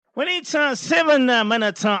Well, it's 7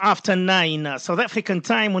 minutes after 9 South African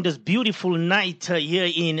time on this beautiful night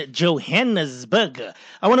here in Johannesburg.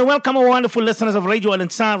 I want to welcome our wonderful listeners of Radio Al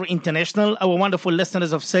Ansar International, our wonderful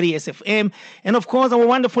listeners of Sirius FM, and of course our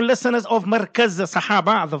wonderful listeners of Markaz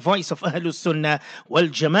Sahaba, the voice of Ahlus Sunnah wal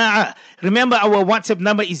Jama'ah. Remember, our WhatsApp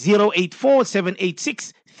number is 084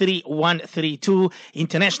 786 3132.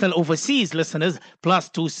 International overseas listeners plus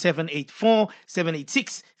 2784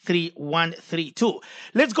 786 3132.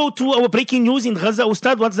 Let's go to our breaking news in Gaza.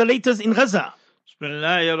 Ustad, what's the latest in Gaza?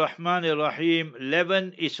 Bismillahir Rahmanir Rahim.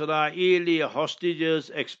 11 Israeli hostages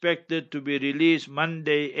expected to be released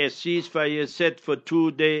Monday as ceasefire set for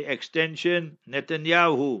 2-day extension.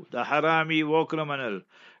 Netanyahu, the Harami war criminal.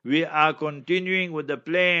 We are continuing with the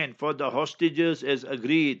plan for the hostages as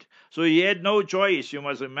agreed. So he had no choice, you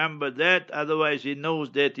must remember that. Otherwise he knows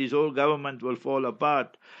that his whole government will fall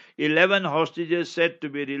apart. 11 hostages set to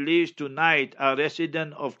be released tonight are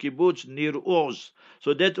residents of kibbutz Nir Oz.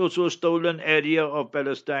 So that's also a stolen area of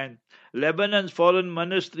Palestine. Lebanon's foreign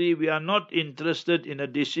ministry, we are not interested in a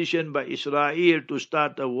decision by Israel to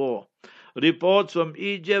start a war. Reports from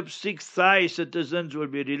Egypt, 6 Thai citizens will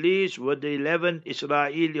be released with the 11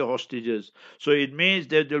 Israeli hostages. So it means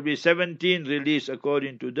that there will be 17 released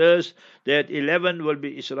according to this, that 11 will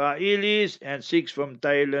be Israelis and 6 from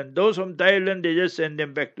Thailand. Those from Thailand, they just send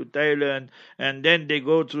them back to Thailand and then they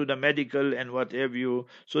go through the medical and what have you.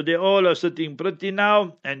 So they all are sitting pretty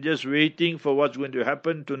now and just waiting for what's going to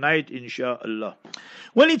happen tonight, inshallah.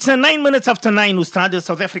 Well, it's 9 minutes after 9, Ustad,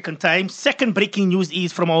 South African time. Second breaking news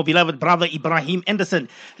is from our beloved brother Ibrahim Anderson.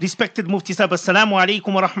 Respected Mufti Sahib, Assalamu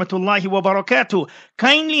alaikum wa rahmatullahi wa barakatuh.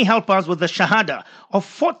 Kindly help us with the shahada of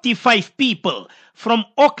 45 people from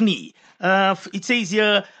Orkney. It says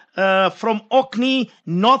here, from Orkney,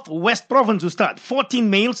 Northwest Province, Ustad. 14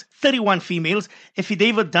 males, 31 females.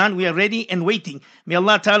 Affidavit done. We are ready and waiting. May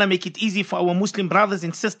Allah Ta'ala make it easy for our Muslim brothers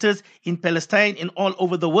and sisters in Palestine and all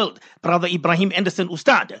over the world. Brother Ibrahim Anderson,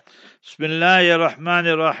 Ustad. Bismillahir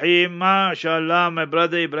Rahmanir Rahim. MashaAllah, my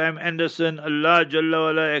brother Ibrahim Anderson, Allah Jalla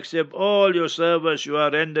wala accept all your service you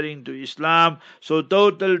are rendering to Islam. So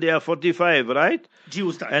total they are 45, right?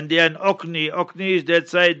 And they are in Orkney. Orkney is that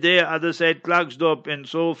side there, other side Klerksdorp and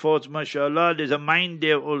so forth. MashaAllah, there's a mine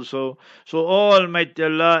there also. So Almighty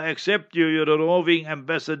Allah accept you. You're a roving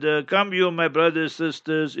ambassador. Come you, my brothers,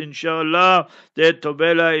 sisters. Inshallah, that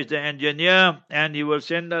Tobela is the engineer and he will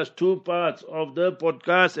send us 2 parts of the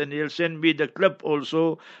podcast and he'll send me the clip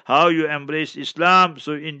also, how you embrace Islam.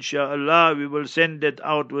 So inshallah, we will send that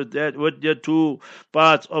out with the 2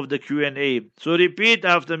 parts of the QnA. So repeat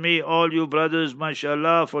after me, all you brothers,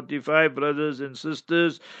 mashallah, 45 brothers and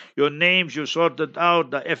sisters. Your names you sorted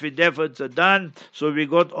out, the affidavits are done. So we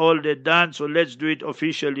got all that done. So let's do it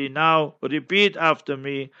officially now. Repeat after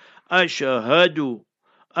me. Ashhadu,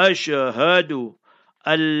 Ashhadu,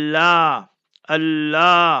 Allah,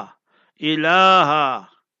 Allah, ilaha,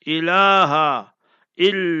 ilaha,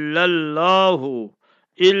 illallahu,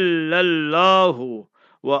 illallahu,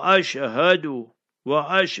 wa ashhadu,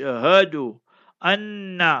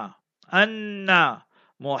 anna,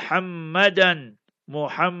 Muhammadan,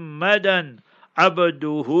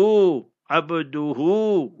 abduhu,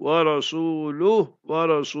 wa rasuluh.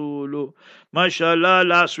 MashaAllah,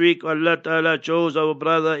 last week Allah Ta'ala chose our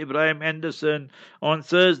brother Ibrahim Anderson. On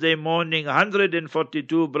Thursday morning,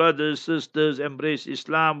 142 brothers, sisters embraced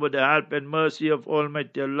Islam with the help and mercy of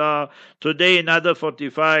Almighty Allah. Today another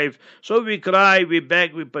 45. So we cry, we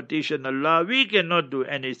beg, we petition Allah. We cannot do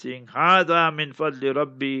anything. Hada min fadli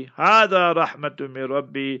Rabbi. Hada rahmatu min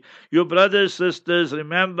Rabbi. You brothers, sisters,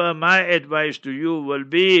 remember my advice to you will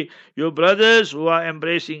be, you brothers who are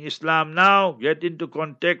embracing Islam now, get into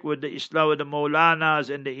contact with the Islam, with the Maulanas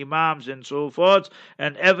and the Imams and so forth,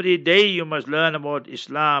 and every day you must learn about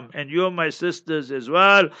Islam. And you, my sisters, as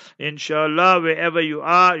well, inshallah, wherever you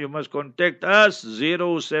are, you must contact us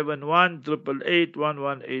 071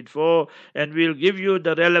 888 and we'll give you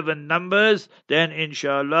the relevant numbers. Then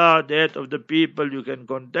inshallah, that of the people you can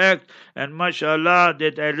contact. And mashallah,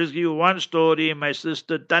 that I'll just give you one story. My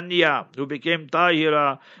sister Tanya, who became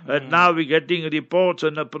Tahira, and now we're getting reports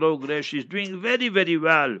on her progress. She's doing very, very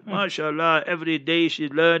well. MashaAllah, every day she's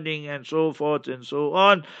learning and so forth and so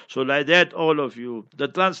on. So like that, all of you. The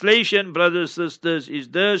translation, brothers, sisters, is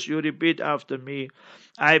this. You repeat after me.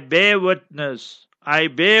 I bear witness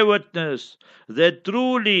that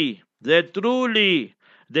truly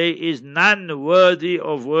there is none worthy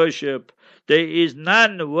of worship There is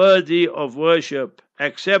none worthy of worship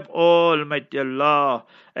except Almighty Allah,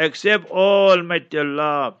 except Almighty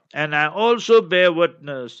Allah. And I also bear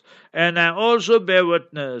witness, that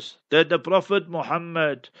the Prophet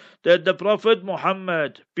Muhammad,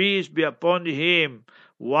 peace be upon him,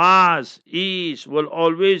 will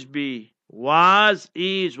always be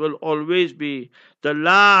the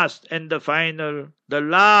last and the final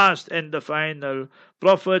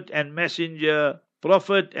prophet and messenger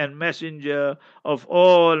of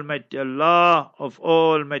Almighty Allah,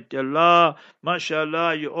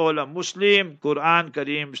 MashaAllah, you all are Muslim. Quran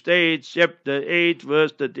Kareem states, chapter 8,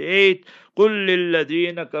 verse 38, قُلْ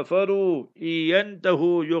لِلَّذِينَ كَفَرُوا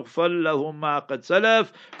إِيَنْتَهُ يُغْفَرْ لَهُمْ مَا قَدْ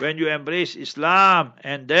سَلَفْ. When you embrace Islam,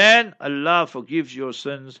 and then Allah forgives your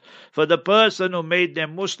sins. For the person who made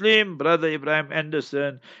them Muslim, Brother Ibrahim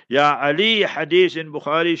Anderson, Ya Ali, hadith in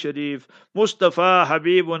Bukhari Sharif, Mustafa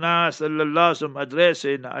Habibuna sallallahu alaihi wasallam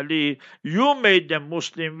addressing Ali, you made them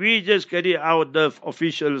Muslim, we just carry out the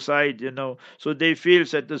official side, so they feel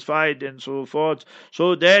satisfied and so forth,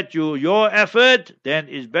 so that your effort then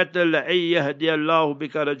is better. يهدي الله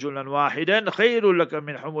بك رجلا واحدا خير لك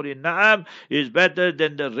من حمر النعم is better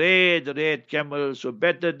than the red camel, so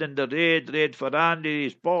better than the red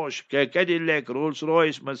Ferraris, Porsche, Cadillac, Rolls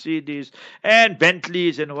Royce, Mercedes, and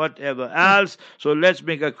Bentleys and whatever else. So let's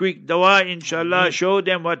make a quick dua, inshallah. Show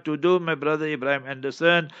them what to do, my brother Ibrahim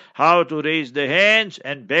Anderson, how to raise the hands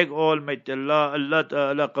and beg Almighty Allah. Allah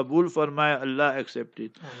Ta'ala Qabul Farmaya, Allah accept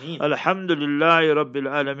it. Alhamdulillah Rabbil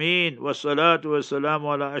Alameen, wassalatu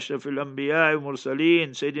wassalamu ala ashrafil الأنبياء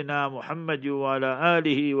والمرسلين سيدنا محمد وعلى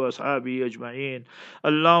آله وأصحابه أجمعين.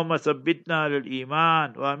 اللهم ثبتنا على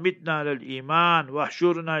الإيمان وأمتنا على الإيمان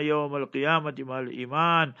واحشرنا يوم القيامة مع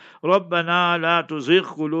الإيمان. ربنا لا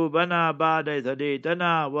تزغ قلوبنا بعد إذ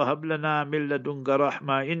هديتنا وهب لنا من لدنك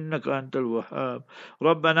رحمة إنك أنت الوهاب.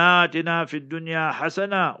 ربنا آتنا في الدنيا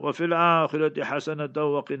حسنة وفي الآخرة حسنة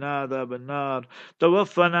وقنا عذاب النار.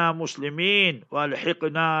 توفنا مسلمين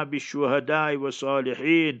والحقنا بالشهداء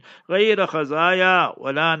والصالحين غير خزايا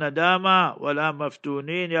ولا ندامة ولا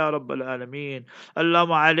مفتونين يا رب العالمين.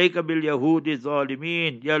 اللهم عليك باليهود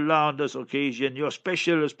الظالمين. Ya Allah, on this occasion your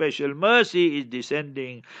special mercy is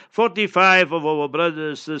descending. 45 of our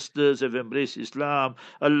brothers and sisters have embraced Islam.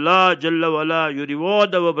 Allah Jalla wala, you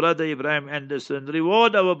reward our brother Ibrahim Anderson,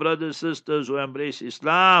 reward our brothers and sisters who embrace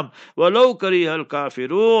Islam. Walau karihal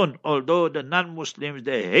kafirun, although the non-Muslims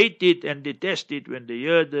they hate it and detest it when they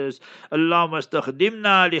hear this. Allahumma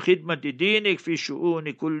astakhdimna li khidmati dinik fi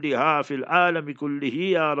shu'uni kulliha fil alami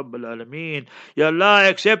kullihi ya Rabbal Alameen. Ya Allah,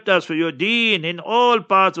 accept us for your deen in all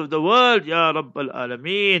parts of the world, Ya Rabbal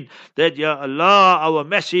Alameen. That, Ya Allah, our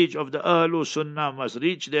message of the Ahlul Sunnah must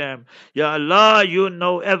reach them. Ya Allah, you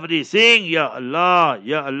know everything. Ya Allah,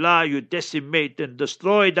 you decimate and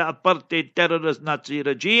destroy the apartheid terrorist Nazi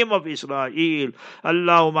regime of Israel.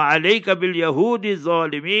 Allahumma alayka bil Yahudi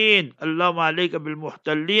zalimin. Allahumma alayka bil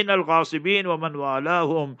muhtallin al ghasibin wa man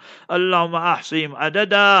walahum. Allahumma ahsim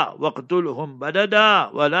adada waqtulhum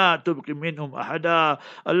badada wa la tubqi minhum ahada.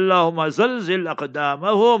 Allahumma zalzil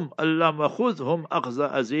aqdamahum. Allahumma khudhum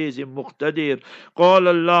akhza azizim muqtadir. قال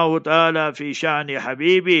الله تعالى في شأن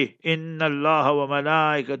حبيبه إن الله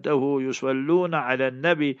وملائكته يصلون على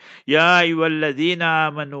النبي يا أيها الذين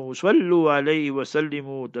آمنوا صلوا عليه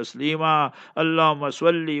وسلموا تسليما. اللهم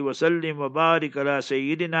صل وسلم وبارك على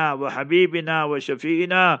سيدنا وحبيبنا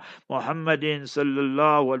وشفينا محمد صلى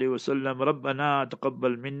الله عليه وسلم. ربنا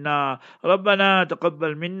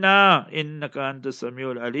تقبل منا إنك أنت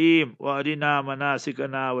السميع العليم وأرنا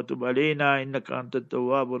مناسكنا وتب علينا إنك أنت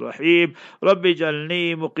التواب الرحيم. رب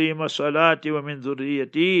اجعلني مقيم الصلاة ومن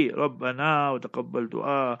ذريتي ربنا وتقبل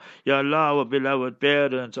دعاء. Ya Allah, our beloved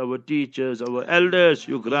parents, our teachers, our elders,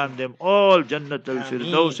 you grant them all Jannat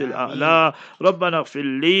al-Firdaus al-A'la. ربنا اغفر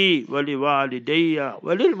لي ولوالدي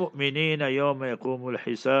وللمؤمنين يوم يقوم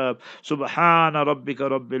الحساب. سبحان ربك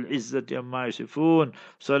رب العزة عما يصفون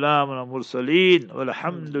سلام على المرسلين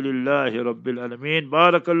والحمد لله رب العالمين.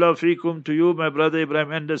 Barakallahu feekum. To you, my brother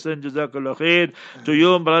Ibrahim Anderson, Jazakallah khair. To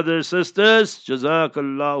you, brothers and sisters,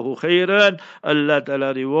 Jazakallahu khairan. Allah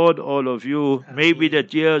Ta'ala reward all of you. Maybe the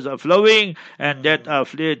tears are flowing and that are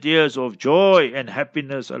tears of joy and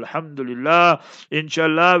happiness. Alhamdulillah.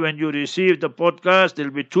 Inshallah, when you receive the podcast, there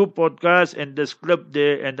will be 2 podcasts and this clip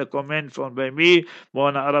there and the comment from by me.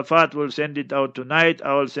 Mona Arafat will send it out tonight.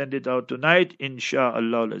 I will send it out tonight,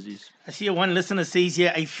 insha'Allah Aziz. I see one listener says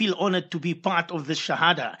here, I feel honored to be part of this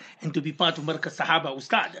Shahada and to be part of Markaz Sahaba,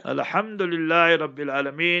 Ustad. Alhamdulillah Rabbil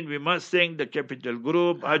Alameen. We must thank the Capital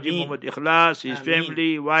Group, Haji Muhammad Ikhlas, his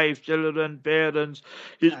family, wife, children, parents,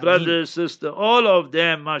 his brothers, sister, all of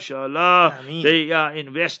them, mashallah. They are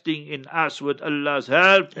investing in us with Allah's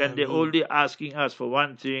help, and they're only asking us for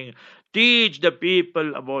one thing: teach the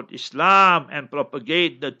people about Islam and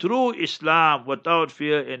propagate the true Islam without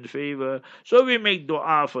fear and favor. So we make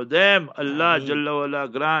dua for them. Allah Jalla wala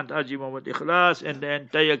grant Haji Muhammad Ikhlas and the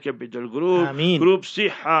entire Capital Group, Group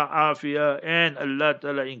Siha, Afia, and Allah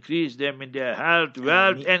Ta'ala increase them in their health,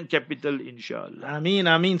 wealth, and capital, inshallah. Ameen,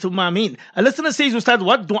 ameen, thumma ameen. A listener says, Ustad,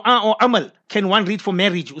 what dua or amal can one read for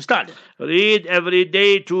marriage, Ustad? Read every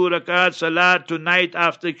day 2 rakat salat. Tonight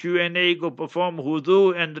after QnA, go perform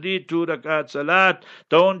wudu and read 2 rakat salat.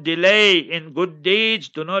 Don't delay in good deeds.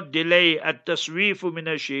 Do not delay. At-taswifu min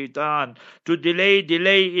ash-shaytan. To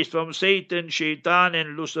delay is from Satan, Shaitan,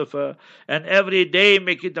 and Lucifer. And every day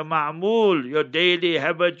make it a ma'mul, your daily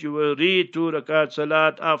habit. You will read 2 rakat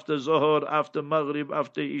salat after Zuhr, after Maghrib,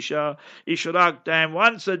 after Isha, Ishraq time,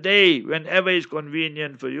 once a day, whenever is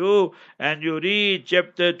convenient for you. And you read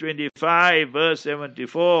chapter 25, verse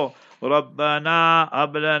 74. ربنا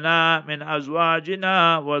هب لنا من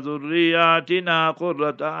أزواجنا وذرياتنا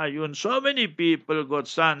قرة أعين. So many people got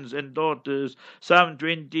sons and daughters, some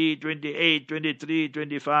 20, 28, 23,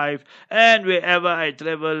 25, and wherever I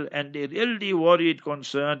travel, and they really worried,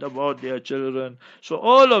 concerned about their children. So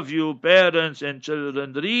all of you parents and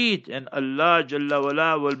children, read, and Allah Jalla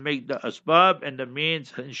wala will make the asbab and the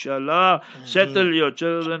means, inshallah. Settle your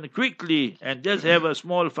children quickly and just have a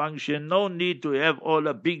small function. No need to have all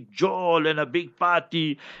a big joy and a big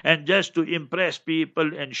party and just to impress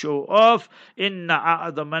people and show off. Inna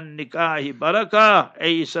a'adhaman nikahi baraka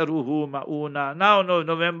aysaruhu ma'una. Now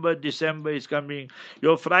November, December is coming.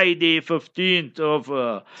 Your Friday 15th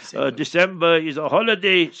of December is a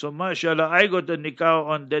holiday. So mashallah, I got a nikah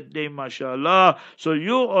on that day, mashallah. So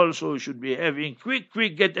you also should be having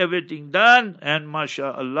quick get everything done, and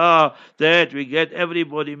mashallah that we get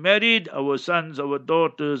everybody married, our sons, our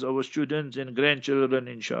daughters, our students and grandchildren,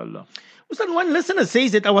 inshallah. Ustad, one listener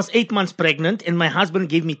says that I was 8 months pregnant and my husband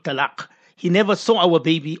gave me talaq. He never saw our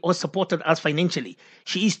baby or supported us financially.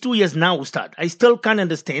 She is 2 years now, Ustad. I still can't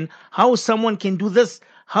understand how someone can do this.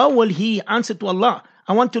 How will he answer to Allah?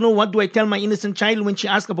 I want to know, what do I tell my innocent child when she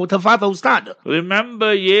asks about her father, Ustad?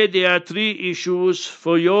 Remember, there are 3 issues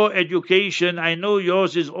for your education. I know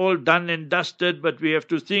yours is all done and dusted, but we have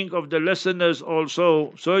to think of the listeners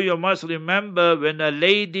also. So you must remember, when a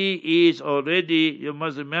lady is already, you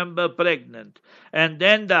must remember, pregnant, and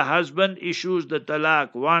then the husband issues the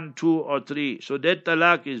talaq, 1, 2, or 3. So that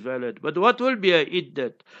talaq is valid. But what will be her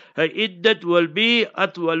iddat? Her iddat will be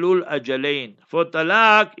atwalul ajalain. For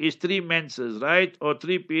talaq is 3 menses, right? Or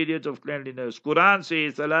 3 periods of cleanliness. Quran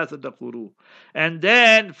says thalathata quru. And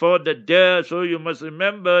then for the death, so you must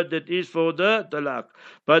remember that is for the talaq.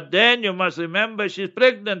 But then you must remember she's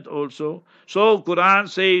pregnant also. So Quran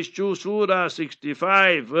says, choose Surah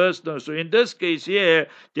 65, verse 9. So in this case here,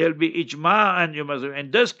 there'll be ijma, and you must,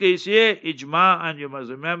 in this case here, ijma, and you must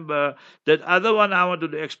remember that other one I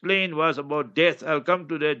wanted to explain was about death. I'll come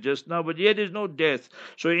to that just now, but here there's no death.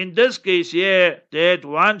 So in this case here, that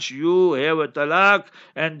once you have a talaq,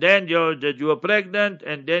 and then you are pregnant,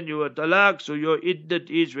 and then you are talaq, so your iddat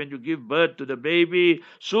is when you give birth to the baby.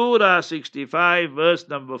 Surah 65, verse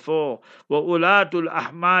number 4. وَأُولَاتُ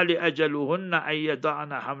الْأَحْمَالِ أَجَلُهُنَّ أَن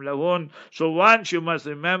يَضَعْنَ حَمْلَهُنَّ. So once you must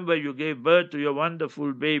remember you gave birth to your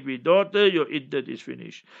wonderful baby daughter, your iddat is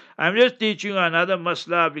finished. I'm just teaching another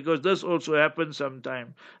masla because this also happens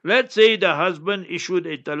sometime. Let's say the husband issued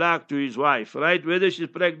a talaq to his wife, right? Whether she's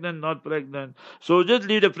pregnant, not pregnant. So just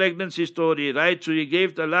leave the pregnancy story, right? So he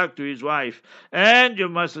gave talaq to his wife. And you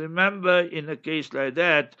must remember, in a case like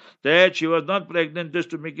that she was not pregnant, just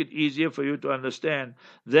to make it easier for you to understand.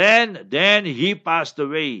 Then he passed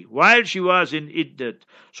away while she was in iddat.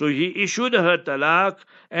 So he issued her talaq,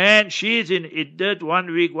 and she is in iddat,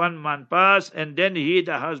 1 week, 1 month pass, and then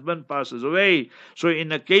the husband passes away. So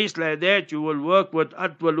in a case like that, you will work with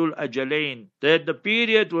atwalul ajalain, that the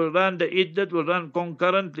period will run, the iddat will run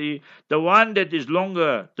concurrently. The one that is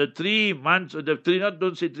longer, the 3 months, or the 3, not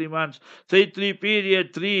don't say 3 months, say 3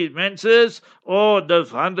 period, 3 menses, or the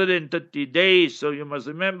 130 days. So you must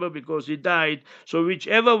remember, because he died. So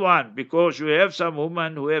whichever one, because you have some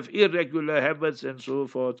women who have irregular habits and so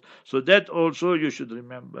forth. So that also you should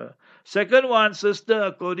remember. Second one, sister,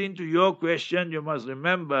 according to your question, you must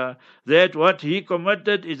remember that what he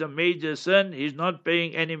committed is a major sin. He's not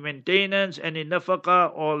paying any maintenance, any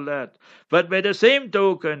nafaqah, all that. But by the same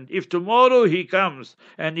token, if tomorrow he comes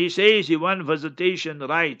and he says he wants visitation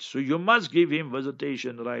rights, so you must give him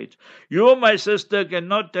visitation rights. You, my sister,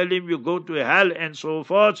 cannot tell him you go to hell and so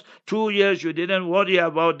forth. 2 years you didn't worry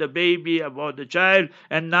about the baby, about the child,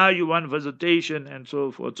 and now you want visitation and so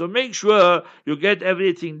forth. So make sure you get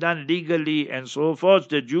everything done legally and so forth,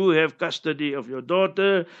 that you have custody of your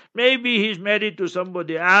daughter. Maybe he's married to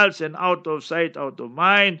somebody else and out of sight, out of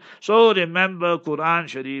mind. So remember, Quran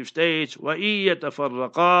Sharif states, وَإِن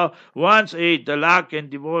يَتَفَرَّقَا, once a talaq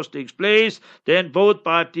and divorce takes place, then both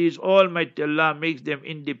parties, Almighty Allah makes them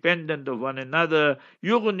independent of one another.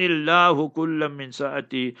 يُغْنِ اللَّهُ كُلًّا مِنْ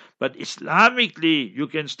سَعَتِهِ. But Islamically, you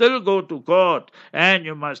can still go to court and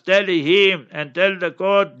you must tell him and tell the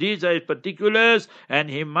court these are his particulars, and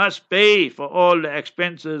he must pay for all the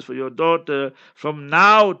expenses for your daughter from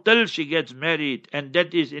now till she gets married, and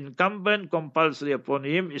that is incumbent, compulsory upon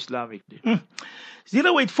him Islamically.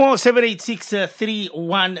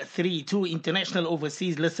 084-786-3132. International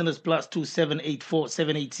overseas listeners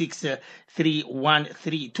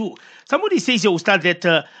 +2784786-3132. Somebody says here, Ustad, that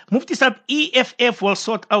Mufti Sahib, EFF will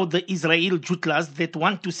sort out the Israel jutlas that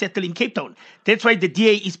want to settle in Cape Town. That's why the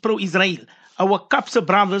DA is pro-Israel. Our Kapsa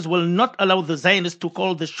brothers will not allow the Zionists to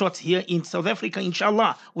call the shots here in South Africa,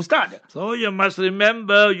 inshallah. Ustad. So you must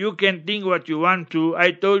remember, you can think what you want to.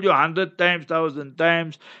 I told you 100 times, 1,000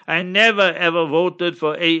 times, I never ever voted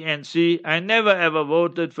for ANC. I never ever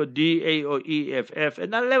voted for DA or EFF,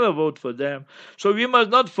 and I'll never vote for them. So we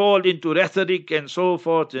must not fall into rhetoric and so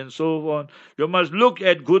forth and so on. You must look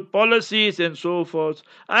at good policies and so forth.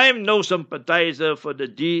 I am no sympathizer for the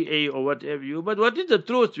DA or whatever you, but what is the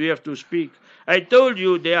truth? We have to speak. I told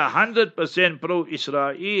you they are 100%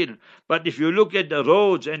 pro-Israel. But if you look at the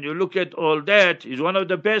roads and you look at all that, it's one of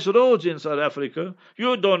the best roads in South Africa.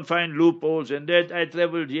 You don't find loopholes and that. I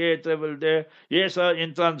traveled here, traveled there. Yes, sir,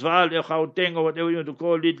 in Transvaal, Gauteng, or whatever you want to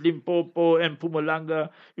call it, Limpopo and Mpumalanga.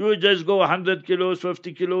 You just go 100 kilos,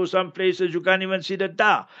 50 kilos. Some places you can't even see the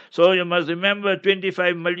tar. So you must remember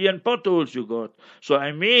 25 million potholes you got. So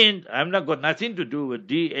I mean, I'm not got nothing to do with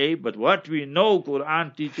DA, but what we know,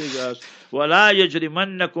 Quran teaches us, وَلَا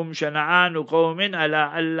يَجْرِمَنَّكُمْ شَنَعَانُ قَوْمٍ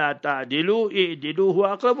عَلَىٰ أَلَّا تَعْدِلُوا إِعْدِلُوا هُوَ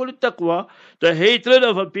أَقْرَبُ لِلتَّقْوَى. The hatred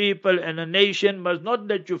of a people and a nation must not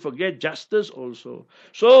let you forget justice also.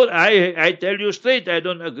 So I tell you straight, I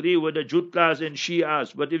don't agree with the Jutlas and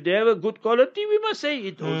Shias, but if they have a good quality, we must say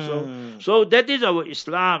it also. So that is our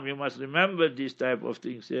Islam. You must remember these type of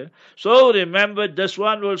things here. So remember, this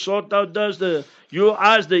one will sort out you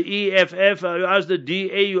ask the EFF, you ask the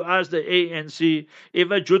DA, you ask the ANC.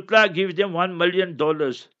 If a Jutla gives them $1 million,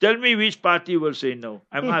 tell me which party will say no.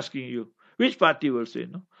 I'm asking you. Which party will say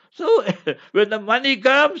no? So when the money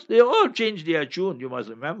comes, they all change their tune. You must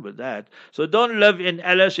remember that. So don't live in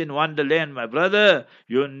Alice in Wonderland, my brother.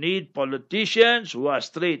 You need politicians who are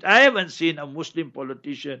straight. I haven't seen a Muslim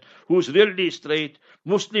politician who's really straight.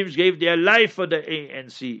 Muslims gave their life for the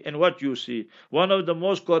ANC. And what you see, one of the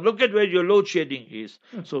most, look at where your load shedding is.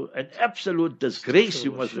 So an absolute disgrace,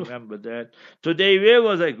 you must remember that. Today, where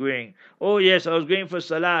was I going? Oh yes, I was going for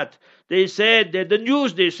Salat. They said that the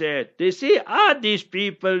news, they say, are these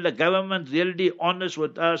people, the government, really honest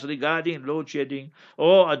with us regarding load shedding?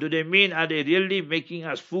 Or do they mean, are they really making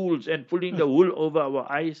us fools and pulling the wool over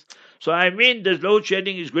our eyes? So I mean, this load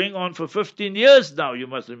shedding is going on for 15 years now, you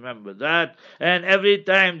must remember that. And every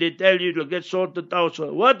time they tell you to get sorted out.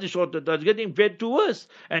 So what is sorted out? It's getting paid to us.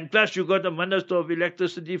 And plus you got a minister of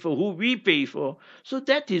electricity for who we pay for. So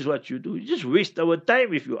that is what you do. You just waste our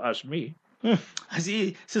time if you ask me. I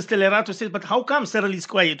see Sister Lerato says, but how come Cyril is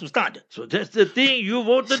quiet to start? So that's the thing. You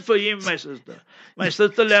voted for him, my sister. My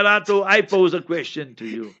sister Lerato, I pose a question to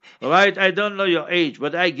you. All right? I don't know your age,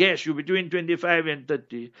 but I guess you're between 25 and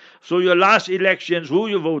 30. So your last elections, who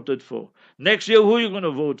you voted for? Next year, who you going to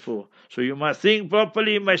vote for? So you must think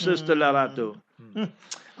properly, my sister Lerato.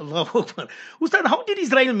 Allahu Akbar. Ustad, how did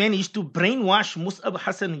Israel manage to brainwash Mus'ab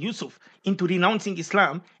Hassan Yusuf into renouncing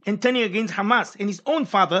Islam and turning against Hamas and his own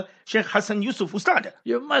father, Sheikh Hassan Yusuf? Ustad,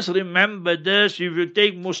 you must remember this. If you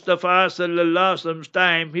take Mustafa sallallahu alaihi wasallam's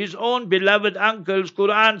time, his own beloved uncle's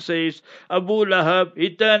Quran says, Abu Lahab, he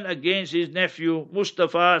turned against his nephew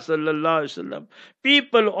Mustafa sallallahu alaihi wasallam.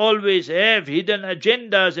 People always have hidden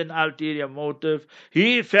agendas and ulterior motive.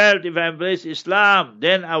 He felt, if I embrace Islam,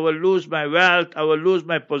 then I will lose my wealth, I will lose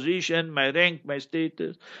my position, my rank, my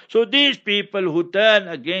status. So these people who turn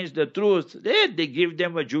against the truth, they give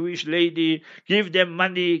them a Jewish lady, give them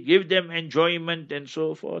money, give them enjoyment and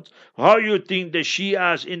so forth. How you think the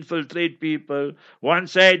Shias infiltrate people? One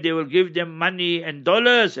side they will give them money and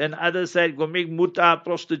dollars, and other side go make muta,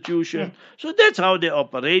 prostitution. So that's how they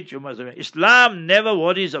operate. You must remember. Islam never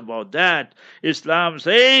worries about that. Islam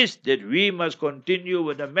says that we must continue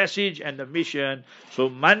with the message and the mission. So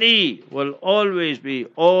money will always be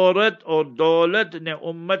aurat or daulat ne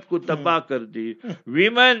ummat ko tabah kar di.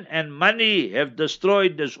 Women and money have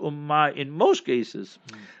destroyed this ummah in most cases.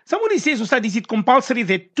 Somebody says, Ustad, is it compulsory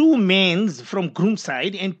that 2 men from groom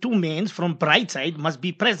side and 2 men from bride side must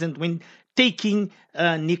be present when taking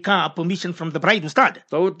nikah permission from the bride, Ustad?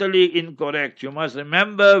 Totally incorrect. You must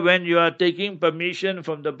remember, when you are taking permission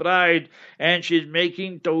from the bride and she's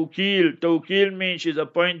making tawqil. Tawqil means she's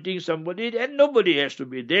appointing somebody, and nobody has to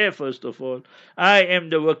be there, first of all. I am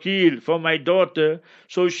the wakil for my daughter.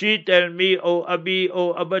 So she tell me, oh Abi,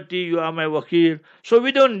 oh Abati, you are my wakil. So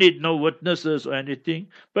we don't need no witnesses or anything.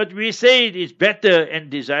 But we say it is better and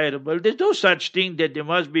desirable. There's no such thing that there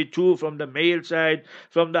must be 2 from the male side,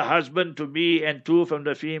 from the husband to be, and 2 from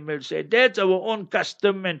the female side. That's our own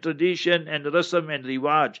custom and tradition and rasam and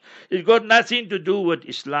riwaj. It's got nothing to do with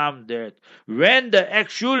Islam. That when the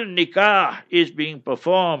actual nikah is being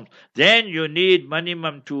performed, then you need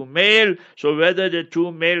minimum 2 male. So whether the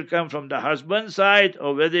 2 male come from the husband side,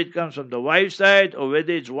 or whether it comes from the wife side, or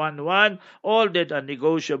whether it's 1-1, all that are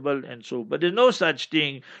negotiable and so. But there's no such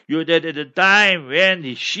thing. You that at the time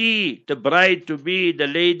when she, the bride to be, the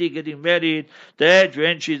lady getting married, that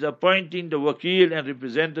when she's appointing the wakil and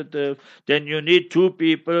representative, then you need 2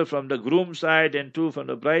 people from the groom side and 2 from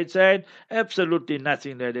the bride side. Absolutely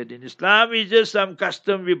nothing like that in Islam. It's just some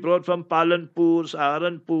custom we brought from Palanpur,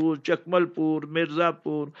 Saharanpur, Chakmalpur,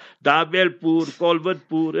 Mirzapur, Dabelpur,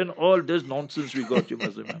 Kolvatpur, and all this nonsense we got, you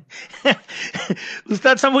must remember.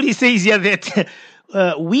 Ustad, somebody says here that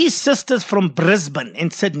we sisters from Brisbane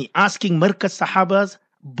and Sydney asking Markaz Sahabas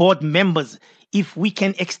board members if we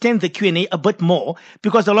can extend the QnA a bit more,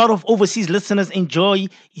 because a lot of overseas listeners enjoy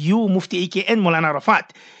you, Mufti AK, and Maulana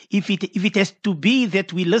Arafat. If it has to be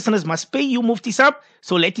that we listeners must pay you, Mufti Sab,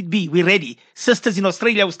 so let it be. We're ready. Sisters in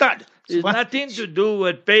Australia, Ustad. It's nothing to do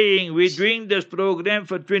with paying. We're doing this program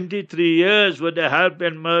for 23 years with the help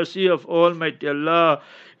and mercy of Almighty Allah.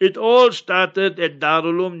 It all started at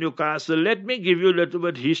Darul Newcastle. Let me give you a little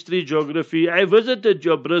bit history, geography. I visited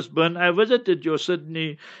your Brisbane, I visited your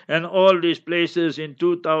Sydney, and all these places in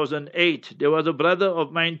 2008. There was a brother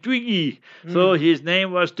of mine, Twiggy. So his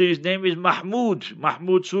name is Mahmoud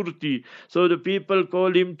Surti. So the people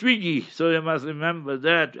call him Twiggy. So you must remember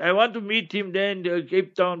that. I want to meet him then in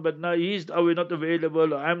Cape Town, but now he's not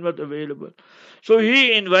available, or I'm not available. So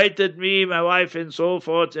he invited me, my wife, and so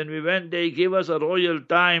forth, and we went there. He gave us a royal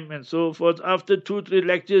time and so forth. After 2-3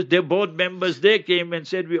 lectures, their board members, they came and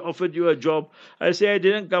said, we offered you a job. I said, I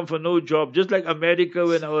didn't come for no job. Just like America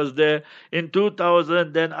when I was there in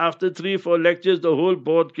 2000, then after 3-4 lectures, the whole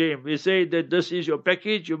board came. We say that this is your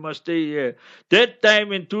package, you must stay here. That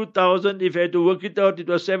time in 2000, if I had to work it out, it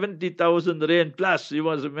was 70,000 rand plus, you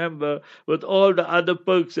must remember, with all the other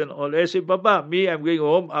perks and all. I say, Baba, I'm going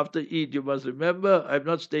home after Eid, you must remember. I'm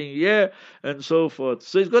not staying here, and so forth.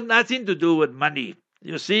 So it's got nothing to do with money.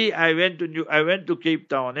 You see, I went to Cape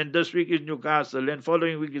Town, and this week is Newcastle, and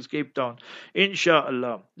following week is Cape Town,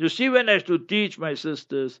 inshallah. You see, when I used to teach my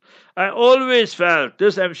sisters, I always felt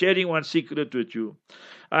this. I'm sharing one secret with you.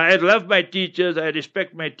 I love my teachers, I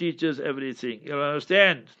respect my teachers, everything. You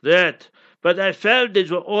understand that? But I felt there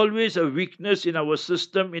was always a weakness in our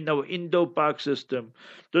system, in our Indo-Pak system.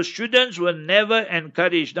 The students were never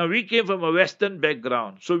encouraged. Now, we came from a Western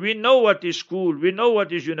background, so we know what is school, we know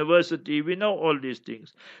what is university, we know all these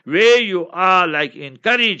things. Where you are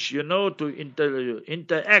encouraged, to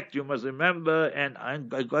interact, you must remember, and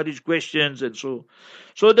encourage questions and so.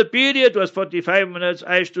 So the period was 45 minutes.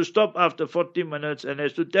 I used to stop after 40 minutes, and I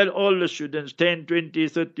used to tell all the students, 10, 20,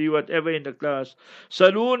 30, whatever in the class,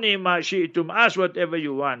 Saluni ma shi'tum, ask whatever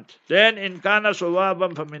you want. Then, in kana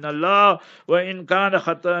sawabam fa min Allah, wa in kana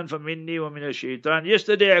khatan fa minni wa min ash-shaytan.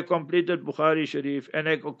 Yesterday I completed Bukhari Sharif, and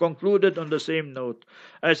I concluded on the same note.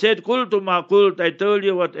 I said, Qultu ma qult, I told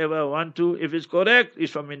you whatever I want to. If it's correct,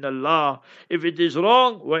 it's from min Allah. If it is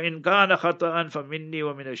wrong, wa in kana khata'an fa minni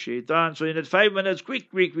wa min ash-shaytan. So in that 5 minutes, quick,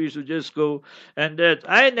 we used to just go. And that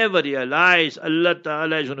I never realized Allah Ta'ala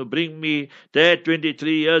ta'ala is going to bring me there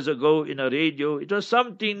 23 years ago in a radio. It was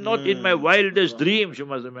something not in my wildest dreams, you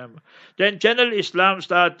must remember. Then Channel Islam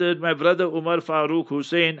started. My brother Umar Farooq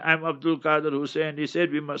Hoosen, I'm Abdul Qadir Hoosen. He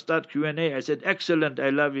said, we must start QnA. I said, excellent, I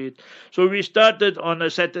love it. So we started on a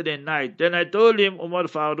Saturday night. Then I told him, Umar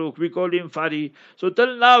Farooq, we call him Fari. So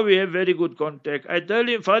till now we have very good contact. I tell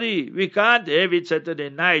him, Fari, we can't have it Saturday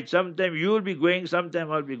night. Sometime you'll be going,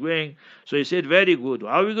 sometime I'll be going. So he said, very good.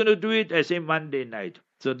 How are we going to do it? I say, Monday night.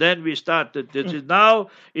 So then we started. This is now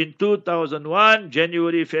in 2001,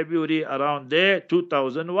 January, February, around there,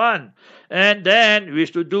 2001. And then we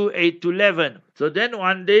used to do 8 to 11. So then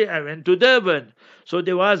one day I went to Durban. So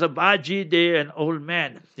there was a Baji there, an old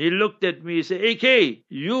man. He looked at me, he said, AK,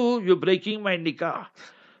 you're breaking my nikah.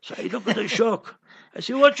 So I looked at the shock. I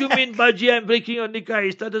said, what you mean, Baji, I'm breaking your nikah?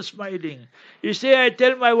 He started smiling. He said, I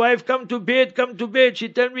tell my wife, come to bed, come to bed. She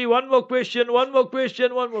tell me, one more question, one more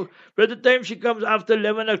question, one more. By the time she comes after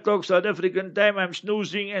 11 o'clock South African time, I'm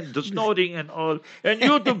snoozing and snoring and all. And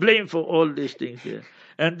you to blame for all these things here.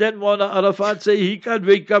 And then Maulana Arafat say he can't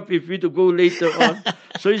wake up if we to go later on.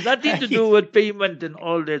 So it's nothing to do with payment and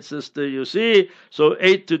all that, sister, you see. So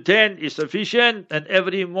 8 to 10 is sufficient. And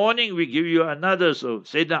every morning we give you another. So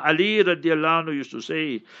Sayyidina Ali radiallahu anhu used to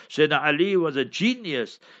say, Sayyidina Ali was a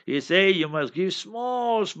genius. He say you must give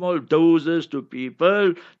small, small doses to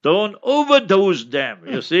people. Don't overdose them,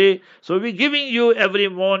 you see. So we're giving you every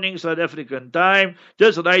morning South African time.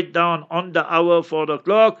 Just write down on the hour 4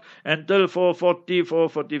 o'clock until 4:40,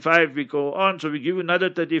 4:45 we go on. So we give you another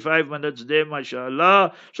 35 minutes there,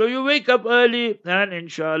 mashallah. So you wake up early and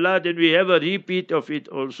inshallah then we have a repeat of it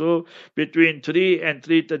also between 3 and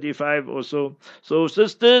 3:35 or so. So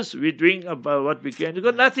sisters, we're doing about what we can. It's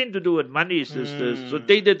got nothing to do with money, sisters. So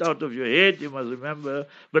take that out of your head, you must remember.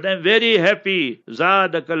 But I'm very happy.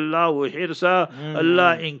 Zadakallahu hirsa.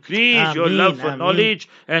 Allah increase your love for knowledge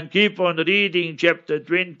and keep on reading chapter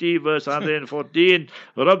 20 verse 114.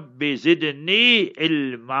 Rabbi zidni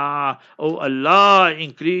ilma. Oh Allah,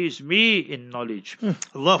 increase me in knowledge.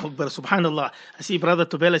 Allahu Akbar, subhanallah. I see Brother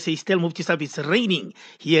Tobela says, tell Mufti Sahib it's raining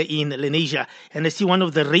here in Lenasia. And I see one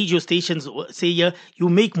of the radio stations say here, you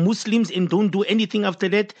make Muslims and don't do anything after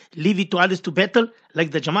that, leave it to others to battle,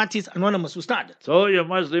 like the Jamaatis Anonymous Ustad. So you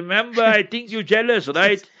must remember, I think you're jealous,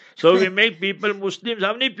 right? So we make people Muslims.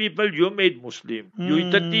 How many people you made Muslim?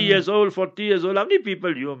 You 30 years old, 40 years old. How many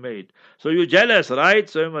people you made? So you're jealous, right?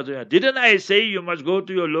 So you must, didn't I say you must go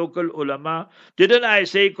to your local ulama? Didn't I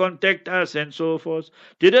say contact us and so forth?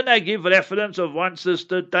 Didn't I give reference of one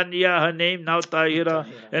sister, Tanya, her name now Tahira,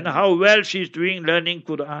 and how well she's doing learning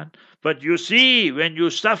Quran? But you see, when you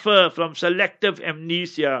suffer from selective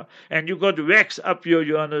amnesia and you got wax up here,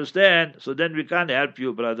 you understand? So then we can't help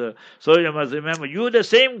you, brother. So you must remember, you're the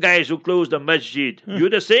same guys who closed the masjid. You're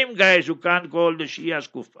the same guys who can't call the Shias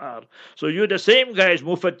kuffar. So you're the same guys,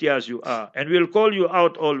 mufatiyas you are. And we'll call you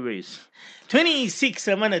out always. 26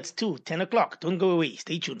 minutes to 10 o'clock. Don't go away.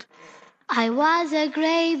 Stay tuned. I was a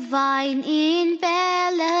grapevine in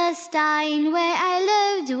Palestine where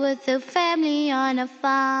I lived with a family on a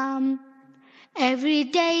farm. Every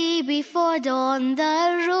day before dawn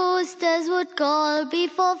the roosters would call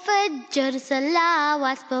before Fajr Salah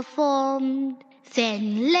was performed.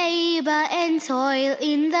 Then labor and toil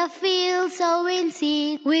in the field sowing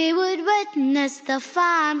seed, we would witness the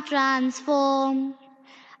farm transform.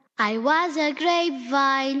 I was a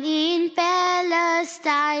grapevine in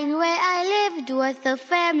Palestine where I lived with a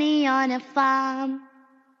family on a farm.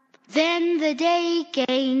 Then the day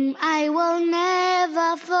came I will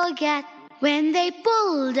never forget when they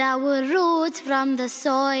pulled our roots from the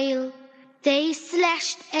soil. They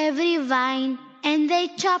slashed every vine and they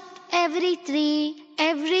chopped every tree,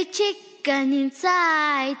 every chicken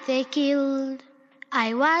inside they killed.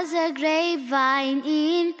 I was a grapevine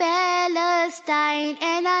in Palestine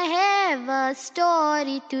and I have a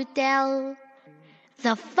story to tell.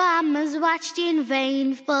 The farmers watched in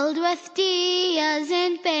vain, filled with tears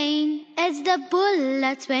and pain, as the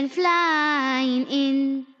bullets went flying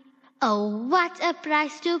in. Oh, what a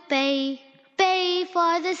price to pay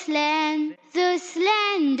for this land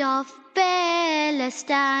of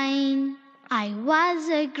Palestine. I was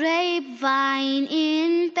a grapevine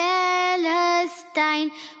in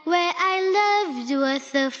Palestine where I lived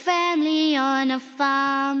with a family on a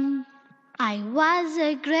farm. I was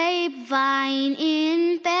a grapevine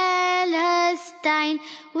in Palestine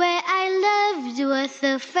where I lived with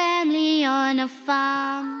a family on a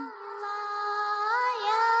farm.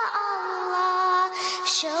 Allah,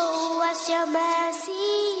 show us your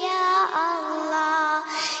mercy, Ya Allah,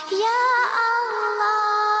 Ya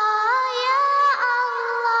Allah, Ya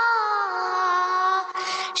Allah.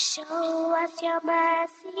 Show us your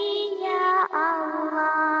mercy, Ya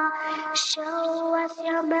Allah. Show us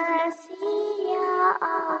your mercy, Ya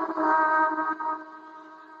Allah.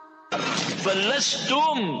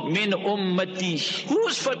 فَلَسْتُمْ مِنْ أُمَّتِي.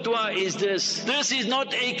 Whose fatwa is this? This is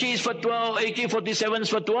not AK's fatwa or AK-47's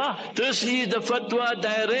fatwa. This is the fatwa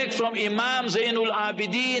direct from Imam Zainul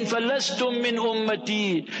Abidin. فَلَسْتُمْ مِنْ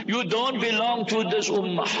أُمَّتِي. You don't belong to this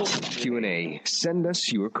ummah. Q&A. Send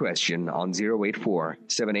us your question on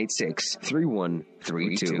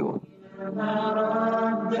 084-786-3132.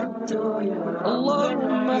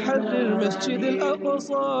 اللهم حرر مسجد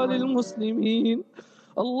الأقصى للمسلمين.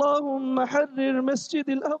 اللهم حرر مسجد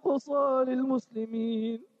الأقصى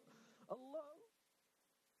للمسلمين.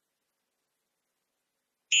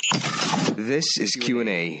 This is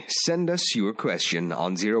Q&A. Send us your question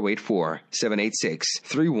on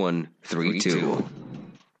 084-786-3132.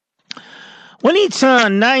 Well, it's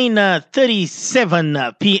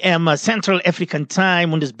 9:37 p.m. Central African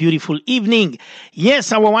time on this beautiful evening.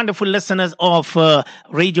 Yes, our wonderful listeners of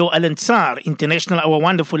Radio Al Ansar International, our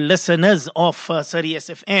wonderful listeners of Sirius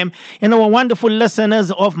FM, and our wonderful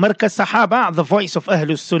listeners of Markaz Sahaba, the voice of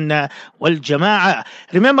Ahlus Sunnah wal Jama'ah.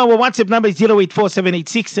 Remember, our WhatsApp number is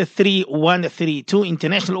 084-786-3132.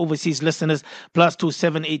 International overseas listeners,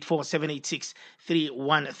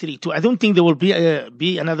 +2784786-3132. I don't think there will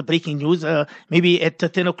be another breaking news. Maybe at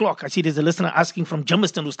 10 o'clock. I see there's a listener asking from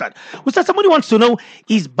Jammustan, Ustad. Ustad, somebody wants to know,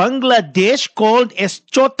 is Bangladesh called as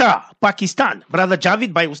Chota, Pakistan? Brother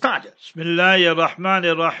Javid by Ustad. Bismillahir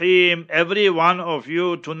Rahmanir Rahim. Every one of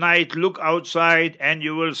you tonight look outside and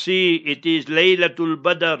you will see it is Laylatul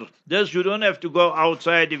Badr. Just you don't have to go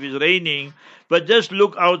outside if it's raining, but just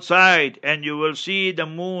look outside and you will see the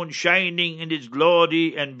moon shining in its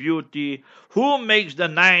glory and beauty. Who makes the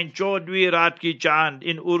 9 Chaudhwi Raat Ki Chand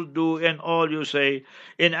in Urdu and all you say?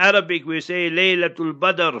 In Arabic we say Laylatul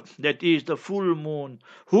Badr, that is the full moon.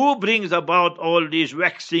 Who brings about all this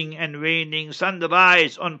waxing and waning,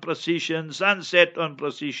 sunrise on precision, sunset on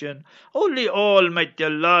precision? Only Almighty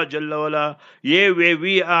Allah Jalla wala. Here where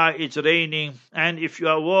we are it's raining, and if you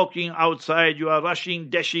are walking outside, you are rushing,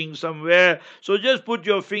 dashing somewhere, so just put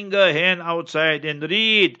your finger hand outside and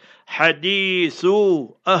read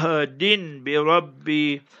Hadithu Ahadin bi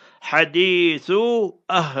Rabbi. Hadithu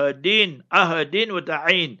Ahadin. Ahadin with a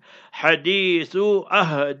ain. Hadithu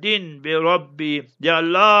Ahadin bi Rabbi. Ya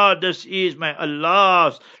Allah, this is my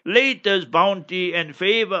Allah's latest bounty and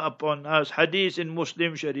favor upon us. Hadith in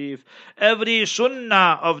Muslim Sharif. Every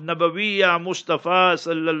sunnah of Nabawiyya Mustafa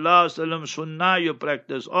sallallahu alaihi wasallam sunnah you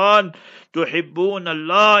practice on. Tuhibbun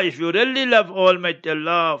Allah. If you really love Almighty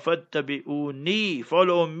Allah, fattabi'uni.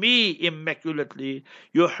 Follow me immaculately.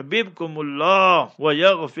 Yuhbibkumullah wa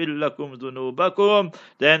yaghfir lakum dhunubakum.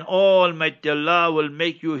 Then Almighty Allah will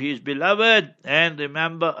make you His beloved, and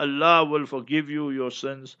remember, Allah will forgive you your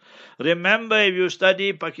sins. Remember, if you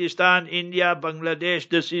study Pakistan, India, Bangladesh,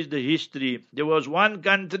 this is the history. There was one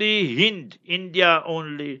country, Hind, India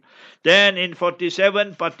only. Then in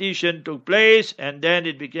 47, partition took place, and then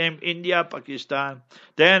it became India, Pakistan.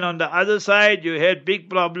 Then on the other side, you had big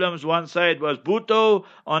problems. One side was Bhutto,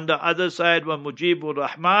 on the other side was Mujibur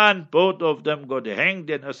Rahman. Both of them got hanged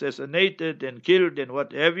and assassinated and killed and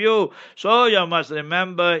what have you. So you must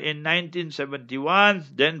remember, in 1971,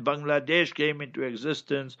 then Bangladesh came into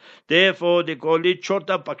existence. Therefore, they call it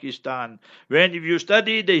Chota Pakistan. When if you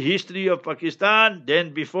study the history of Pakistan,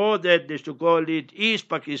 then before that they used to call it East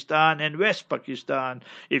Pakistan and West Pakistan.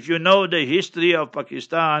 If you know the history of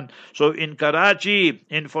Pakistan, so in Karachi,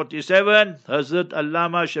 in 47, Hazrat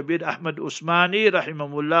Allama Shabir Ahmad Usmani,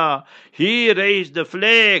 rahimahullah, he raised the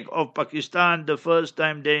flag of Pakistan the first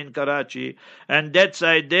time there in Karachi. And that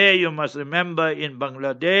side there, you must remember, in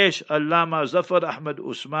Bangladesh, Allama Zafar Ahmad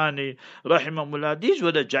Usmani, rahimahullah, these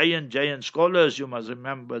were the giant scholars, you must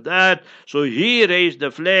remember that. So he raised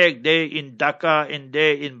the flag there in Dhaka and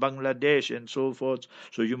there in Bangladesh and so forth.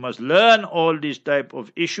 So you must learn all these type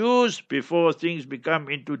of issues before things become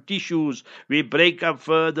into tissues. We break up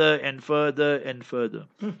further and further and further.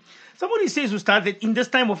 Somebody says, Ustad, that in this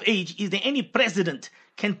time of age, is there any president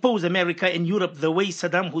can pose America and Europe the way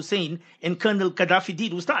Saddam Hussein and Colonel Gaddafi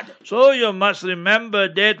did, Ustad? So you must remember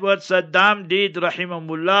that what Saddam did,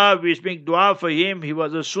 rahimahullah, we make dua for him. He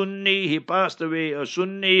was a Sunni, he passed away a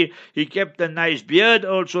Sunni. He kept a nice beard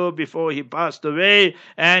also before he passed away,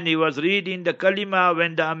 and he was reading the kalima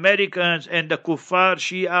when the Americans and the kuffar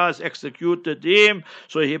Shias executed him.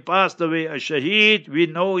 So he passed away a shaheed. We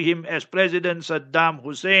know him as President Saddam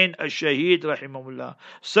Hussein, a shaheed, rahimahullah.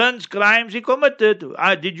 Sons, crimes he committed.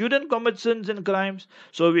 did you then commit sins and crimes?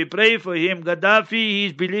 So we pray for him. Gaddafi,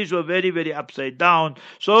 his beliefs were very, very upside down.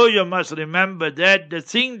 So you must remember that the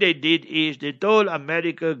thing they did is they told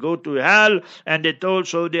America go to hell, and they told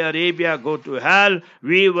Saudi Arabia go to hell.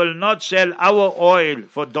 We will not sell our oil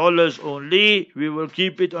for dollars only. We will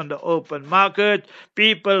keep it on the open market.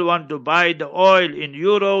 People want to buy the oil in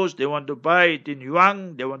euros. They want to buy it in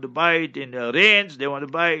yuan. They want to buy it in rands. They want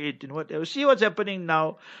to buy it in whatever. See what's happening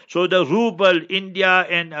now. So the ruble, India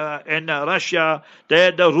and Russia,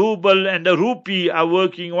 the ruble and the rupee are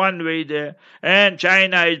working one way there, and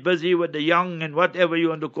China is busy with the yuan and whatever you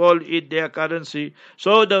want to call it, their currency.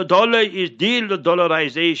 So the dollar is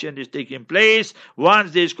de-dollarization is taking place.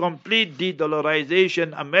 Once there's complete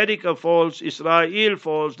de-dollarization, America falls, Israel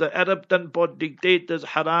falls, the Arab pot dictators,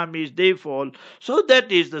 haramis, they fall. So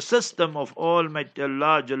that is the system of Almighty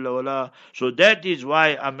Allah Jalla wala. So that is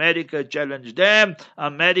why America challenged them.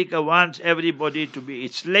 America wants everybody to be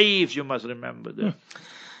its slaves, you must remember that.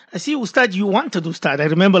 I see, Ustad, you wanted Ustad. I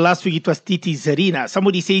remember last week it was Titi Zarina.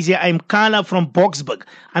 Somebody says here, I'm Kala from Boxburg.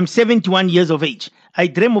 I'm 71 years of age. I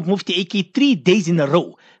dream of Mufti AK 3 days in a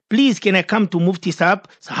row. Please, can I come to Mufti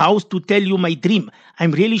Saab's house to tell you my dream?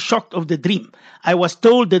 I'm really shocked of the dream. I was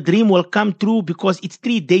told the dream will come true because it's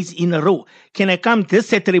 3 days in a row. Can I come this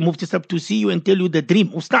Saturday, Mufti Saab, to see you and tell you the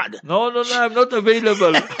dream, Ustad? No, I'm not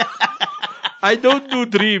available. I don't do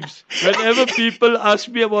dreams. Whenever people ask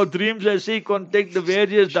me about dreams, I say contact the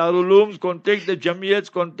various Darulums, contact the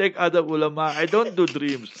Jamiyats, contact other ulama. I don't do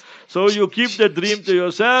dreams. So you keep the dream to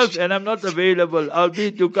yourself, and I'm not available. I'll be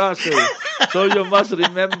at Newcastle. So you must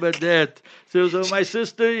remember that. So my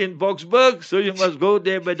sister in Boxburg, so you must go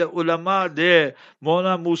there by the ulama there.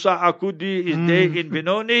 Mona Musa Akudi is there in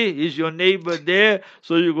Benoni. He's your neighbor there.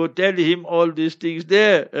 So you go tell him all these things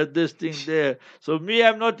there, this thing there. So me,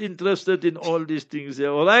 I'm not interested in all these things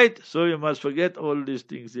there, all right? So you must forget all these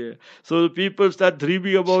things there. So people start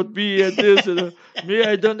dreaming about me and this. Me,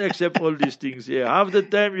 I don't accept all these things here. Half the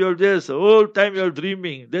time you're there, the whole time you're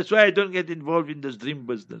dreaming. That's why I don't get involved in this dream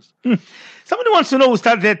business. Somebody wants to know,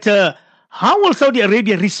 Ustad, that how will Saudi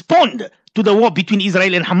Arabia respond to the war between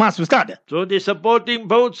Israel and Hamas, Ustad? So they're supporting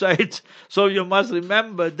both sides. So you must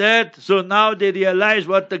remember that. So now they realize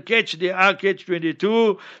what the catch, they are catch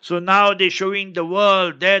 22. So now they're showing the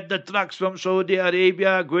world that the trucks from Saudi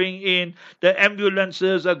Arabia are going in, the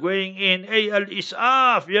ambulances are going in. Ay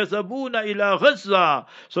al-isaf yasabuna ila Gaza.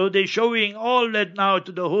 So they're showing all that now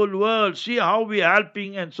to the whole world. See how we're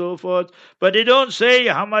helping and so forth. But they don't say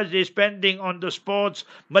how much they're spending on the sports,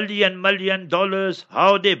 million dollars,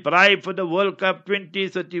 how they bribe for the World Cup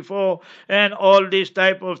 2034 and all these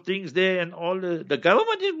type of things there, and all the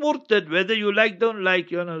government is murtad, whether you like, don't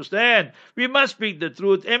like, you understand. We must speak the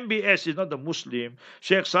truth. MBS is not a Muslim.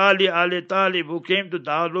 Sheikh Salih Ali Talib, who came to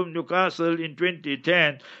Darul Newcastle in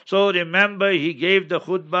 2010, so remember he gave the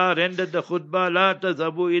khutbah, rendered the khutbah, La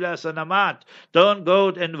tazabu ila sanamat, don't go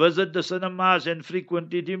and visit the sanamas and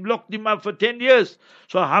frequent it. He locked him up for 10 years.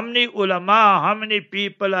 So how many ulama, how many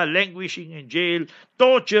people are languishing in jail,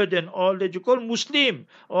 tortured and all that you call Muslim,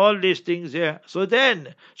 all these things here.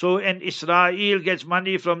 And Israel gets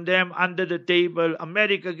money from them under the table,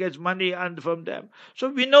 America gets money from them. So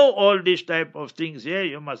we know all these type of things here.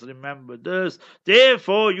 You must remember this.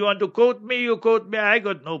 Therefore, you want to quote me, you quote me, I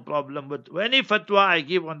got no problem with any fatwa I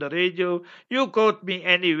give on the radio, you quote me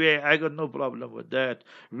anyway, I got no problem with that.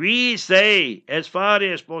 We say, as far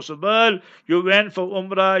as possible, you went for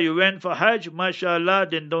Umrah, you went for Hajj, mashallah,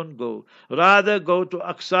 then don't go. Rather go to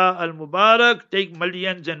Aqsa al-Mubarak, take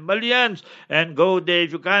millions and millions and go there.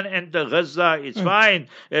 If you can't enter Gaza, it's fine.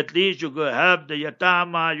 At least you go help the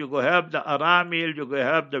yatama, you go help the aramil, you go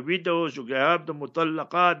help the widows, you go help the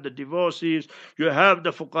mutallaqat, the divorcees, you help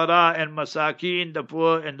the fuqara and masakin, the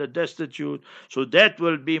poor and the destitute. So that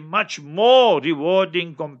will be much more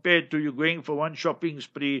rewarding compared to you going for one shopping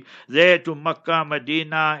spree there to Makkah,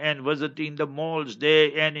 Medina and visiting the malls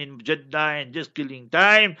there and in Jeddah and just killing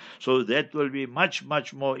time. So that will be much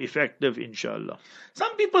more effective, inshallah.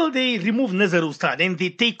 Some people, they remove nazar, Ustad, and they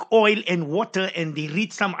take oil and water and they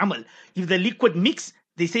read some amal. If the liquid mix,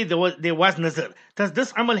 they say there was nazar. Does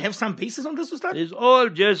this amal have some basis on this, Ustad? It's all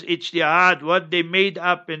just ijtihad, what they made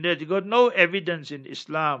up in that. You got no evidence in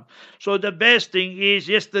Islam. So the best thing is,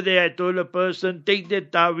 yesterday I told a person, take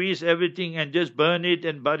that taweez, everything, and just burn it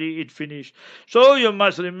and bury it, finish. So you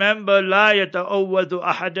must remember, La yata'awwadu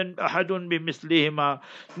ahadun bimislihima.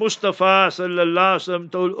 Mustafa sallallahu alaihi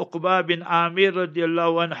wasallam told Uqba bin Amir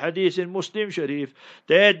radiallahu anhu, hadith in Muslim Sharif,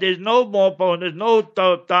 that there's no more power, there's no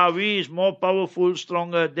taweez more powerful,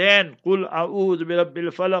 stronger than Qul a'udhu a'udhu bi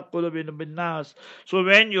rabbil falaq, qul a'udhu bin nas. So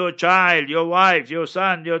when your child, your wife, your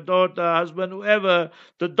son, your daughter, husband, whoever,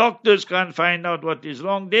 the doctors can't find out what is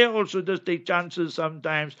wrong, they also just take chances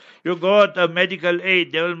sometimes. You got a medical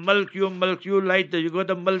aid, they will milk you like that. You got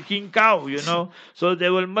a milking cow, so they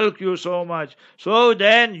will milk you so much. So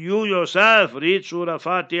then you yourself read Surah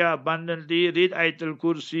Fatiha abundantly, read Ayatul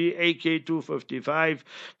Kursi, AK 255.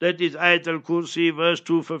 That is Ayatul Kursi, verse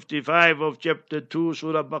 255 of chapter 2,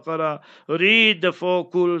 Surah Baqarah. Read the four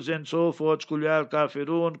kuls and so forth. Qul ya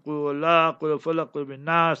kafirun, qul Allah, qul falaq, qul bin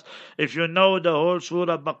nas. If you know the whole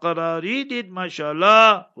Surah Baqarah, read it,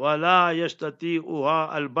 mashallah. Wala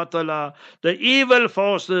yastati'uha al-batala. The evil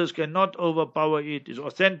forces cannot overpower it. It's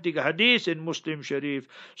authentic hadith in Muslim Sharif.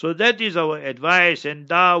 So that is our advice. And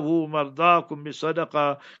dawu mardakum bi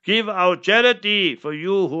sadaqah. Give out charity for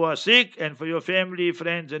you who are sick and for your family,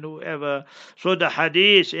 friends and whoever. So the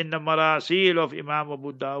hadith in the Marasil of Imam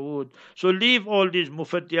Abu Dawood. So leave all these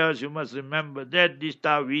mufattiyas. You must remember that these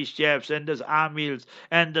taweez chefs and there's amils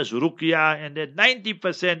and there's ruqya and that 90%,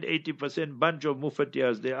 80% bunch of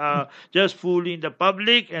mufattiyas. They are just fooling the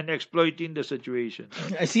public and exploiting the situation.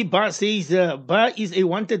 I see Bar says Bar is a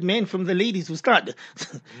wanted man from the ladies who start.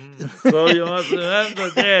 So you must remember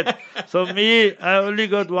that. So me, I only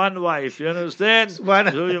got one wife, you understand?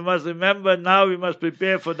 So you must remember now we must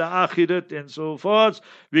prepare for the akhirat and so forth.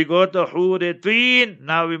 We got the Hur-e-Tween.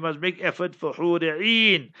 Now we must make effort for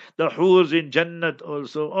Hur-e-Een. The Hurs in Jannat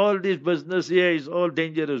also. All this business here is all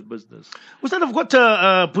dangerous business. Ustad, I've got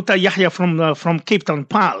Buta Yahya from Cape Town,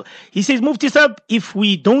 Pal. He says, Mufti Sahib, if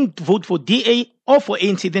we don't vote for DA or for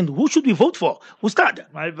ANC, then who should we vote for? Ustad?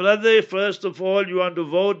 My brother, first of all, you want to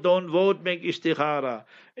vote, don't vote, make istikhara.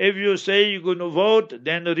 If you say you're going to vote,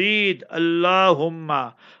 then read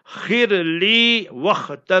Allahumma khirli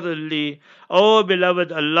wakhtarli. Oh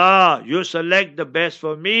beloved Allah, you select the best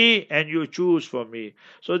for me and you choose for me.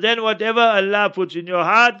 So then whatever Allah puts in your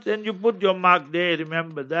heart, then you put your mark there,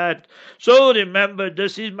 remember that. So remember,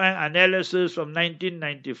 this is my analysis from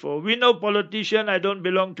 1994. We know politician, I don't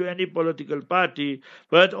belong to any political party,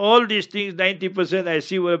 but all these things, 90% I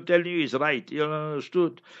see what I'm telling you is right. You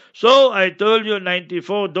understood? So I told you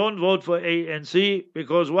 94, don't vote for ANC,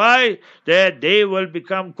 because why? That they will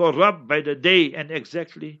become corrupt by the day, and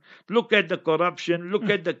exactly. Look at the corruption, look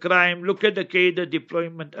at the crime, look at the cadre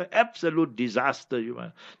deployment, an absolute disaster.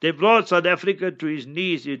 They brought South Africa to his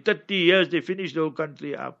knees. In 30 years, they finished the whole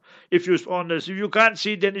country up. If you're honest, if you can't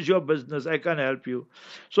see, then it's your business. I can't help you.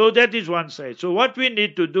 So that is one side. So what we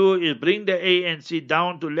need to do is bring the ANC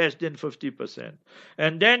down to less than 50%.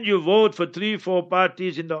 And then you vote for 3-4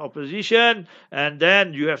 parties in the opposition, and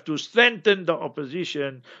then you have to strengthen the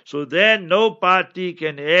opposition. So then no party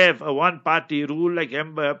can have a one-party rule like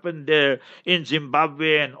happened there in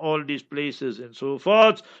Zimbabwe and all these places and so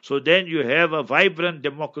forth. So then you have a vibrant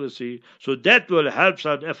democracy. So that will help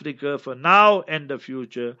South Africa for now and the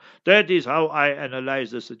future. That is how I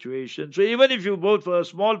analyze the situation. So even if you vote for a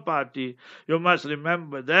small party, you must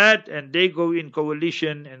remember that, and they go in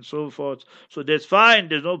coalition and so forth. So that's fine.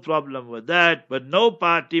 There's no problem with that. But no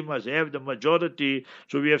party must have the majority.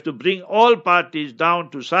 So we have to bring all parties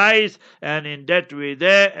down to size, and in that way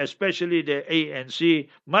there, especially the ANC,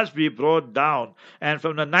 must be brought down. And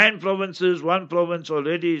from the 9 provinces, 1 province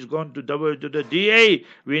already is gone to the DA.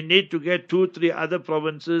 We need to get 2-3 other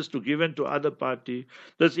provinces to give in to other party.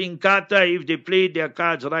 Thus Inkatha, if they play their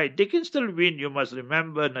cards right, they can still win, you must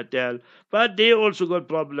remember, Natal. But they also got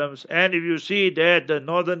problems. And if you see that the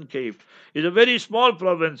Northern Cape is a very small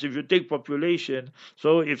province if you take population.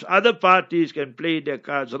 So if other parties can play their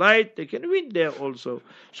cards right, they can win there also.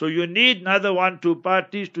 So you need another 1-2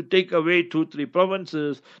 parties to take away 2-3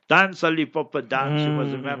 provinces. Dance Ali Papa dance, you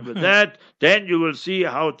must remember that. Then you will see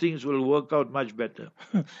how things will work out much better.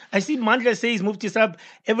 I see Mandla says, Mufti Sahib,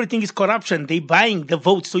 everything is corruption. They buying the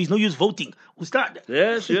votes, so it's no use voting. Ustad.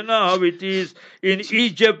 Yes, you know how it is. In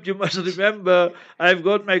Egypt, you must remember, I've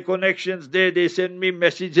got my connections there. They send me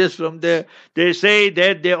messages from there. They say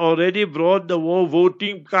that they already brought the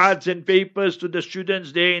voting cards and papers to the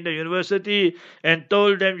students there in the university and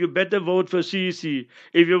told them, you better vote for CC.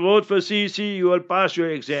 If you vote for CC, you will pass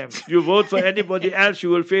your exam. You vote for anybody else, you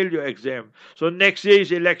will fail your exam. So next year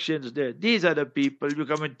is elections there. These are the people. You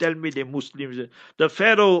come and tell me they're Muslims. The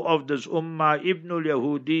Pharaoh of this Ummah, Ibnul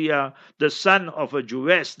Yahudiya, the son of a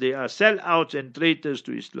Jewess, they are sellouts and traitors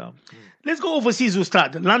to Islam. Let's go overseas,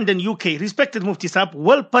 Ustad. London, UK. Respected Mufti Sahib,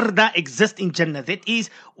 will parda exist in Jannah? That is,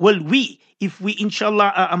 will we, if we,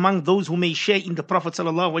 inshallah, are among those who may share in the Prophet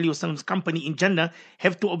ﷺ's company in Jannah,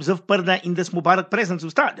 have to observe parda in this Mubarak presence,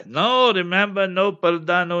 Ustad? No, remember, no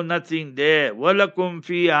parda, no nothing there. وَلَكُمْ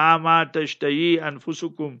فِيهَا مَا تَشْتَهِي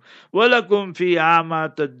أَنفُسُكُمْ وَلَكُمْ فِيهَا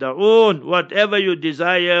مَا تَدَّعُونَ. Whatever you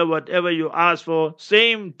desire, whatever you ask for,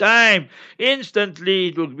 same time, instantly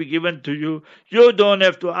it will be given to you. You don't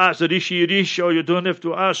have to ask Rishi Rish, or you don't have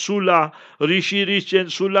to ask Sula. Rishi Rish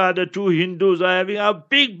and Sula, the two Hindus, are having a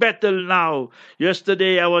big battle now.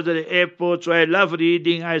 Yesterday I was at the airport, so I love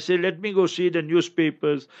reading. I said, let me go see the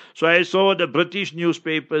newspapers. So I saw the British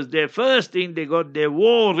newspapers. Their first thing, they got their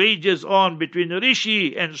war rages on between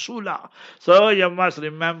Rishi and Sula. So you must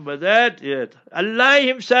remember that. Yes. Allah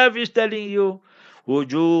Himself is telling you,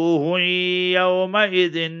 وجوه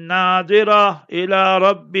يومئذ ناظرة إلى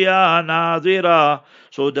ربها ناظرة.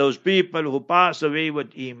 So those people who pass away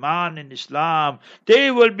with Iman and Islam,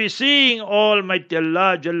 they will be seeing Almighty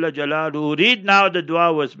Allah Jalla Jalaluhu. Read now the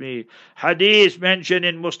dua with me. Hadith mentioned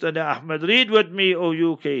in Musnad Ahmad. Read with me, O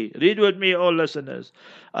UK. Read with me, O listeners.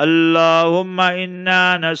 Allahumma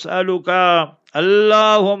inna nas'aluka.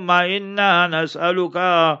 Allahumma inna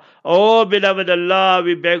nas'aluka. Oh beloved Allah,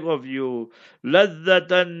 we beg of you.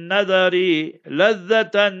 Ladhatan nadari,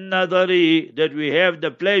 that we have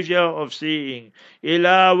the pleasure of seeing.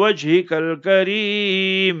 Ila wajhikal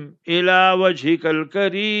kareem, ila wajhikal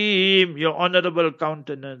kareem, your honorable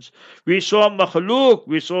countenance. We saw makhluk,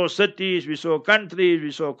 we saw cities, we saw countries,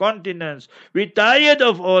 we saw continents. We tired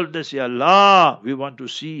of all this, Ya Allah. We want to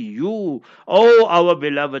see you, oh our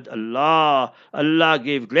beloved Allah. Allah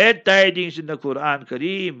gave glad tidings in the Quran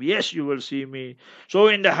Kareem. Yes, you will see me. So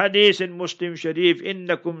in the hadith in Muslim Sharif,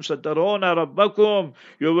 innakum satarona rabbakum,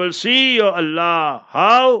 you will see your Allah.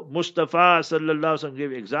 How? Mustafa sallallahu alaihi wasallam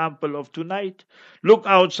gave example of tonight. Look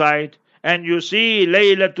outside and you see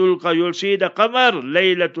Laylatul Qadr, you'll see the Qamar,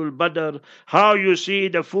 Laylatul Badr, how you see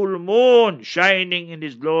the full moon shining in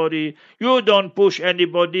its glory. You don't push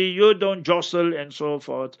anybody, you don't jostle and so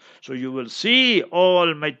forth. So you will see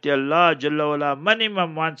Almighty Allah Jalla wala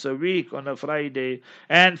minimum once a week on a Friday,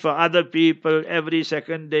 and for other people every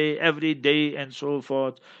second day, every day and so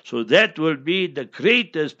forth. So that will be the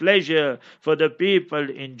greatest pleasure for the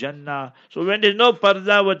people in Jannah. So when there's no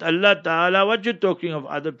parda with Allah Ta'ala, what you talking of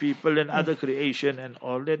other people and other creation and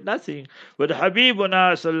all that? Nothing. But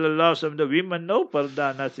Habibuna sallallahu alaihi wasallam, the women, no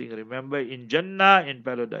parda, nothing. Remember, in Jannah, in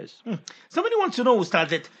paradise. Somebody wants to know, Ustad,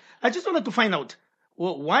 that I just wanted to find out,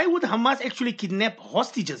 well, why would Hamas actually kidnap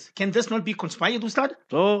hostages? Can this not be conspired, Ustad?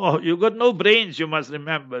 So you got no brains, you must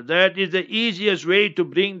remember. That is the easiest way to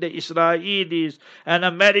bring the Israelis and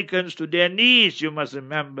Americans to their knees. You must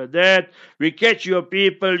remember that. We catch your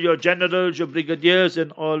people, your generals, your brigadiers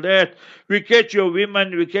and all that. We catch your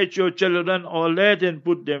women, we catch your children, all that, and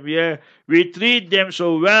put them here. We treat them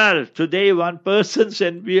so well. Today one person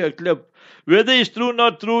sent me a clip. Whether it's true or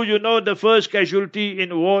not true, you know the first casualty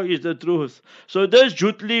in war is the truth. So this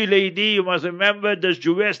Jutli lady, you must remember this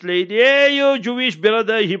Jewish lady, hey you Jewish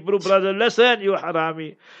brother, Hebrew brother, listen you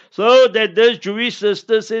harami. So that this Jewish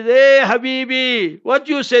sister says, hey Habibi, what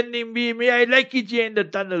you sending me? Me, I like it here in the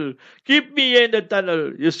tunnel. Keep me here in the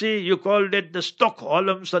tunnel. You see, you call that the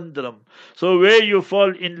Stockholm syndrome. So where you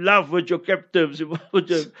fall in love with your captives.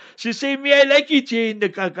 She say, me, I like it here in the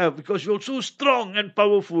kaka because you're so strong and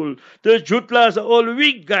powerful. The Jutlas are all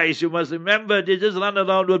weak guys, you must remember. They just run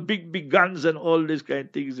around with big guns and all these kind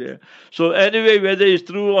of things there. So anyway, whether it's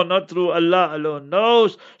true or not true, Allah alone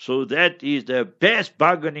knows. So that is the best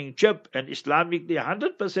bargaining chip and Islamically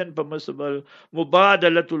 100% permissible.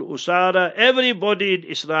 Mubadalatul Usara. Everybody in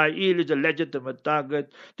Israel is a legitimate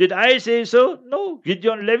target. Did I say so? No.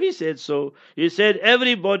 Gideon Levy said so. He said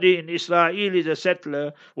everybody in Israel is a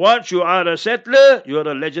settler. Once you are a settler, you are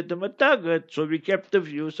a legitimate target. So we captive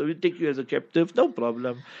you. So we take you as a captive, no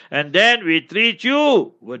problem. And then we treat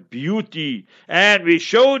you with beauty. And we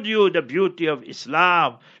showed you the beauty of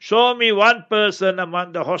Islam. Show me one person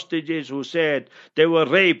among the hostages who said they were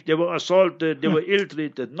raped, they were assaulted, they were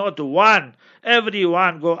ill-treated. Not one.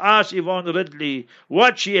 Everyone. Go ask Yvonne Ridley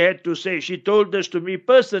what she had to say. She told this to me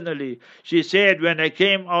personally. She said, when I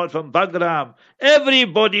came out from Bagram,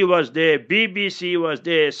 everybody was there. BBC was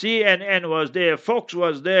there, CNN was there, Fox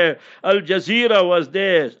was there, Al Jazeera was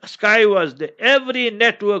there, Sky was there, every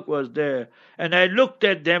network was there. And I looked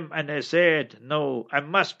at them and I said, no, I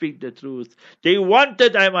must speak the truth. They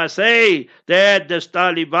wanted, I must say, that this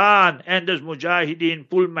Taliban and this Mujahideen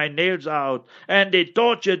pulled my nails out and they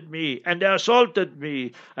tortured me and they assaulted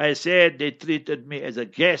me. I said they treated me as a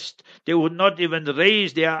guest. They would not even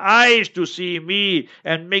raise their eyes to see me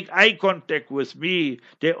and make eye contact with with me.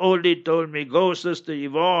 They only told me, go, Sister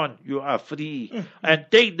Yvonne, you are free. And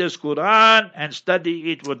take this Quran and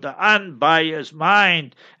study it with the unbiased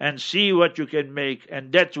mind and see what you can make.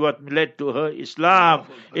 And that's what led to her Islam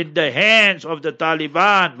in the hands of the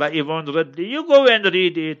Taliban by Yvonne Radley. You go and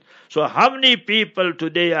read it. So how many people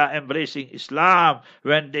today are embracing Islam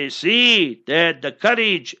when they see that the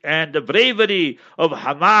courage and the bravery of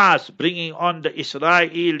Hamas bringing on the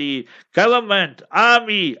Israeli government,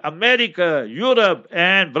 army, America, Europe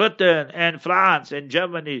and Britain and France and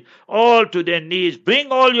Germany, all to their knees. Bring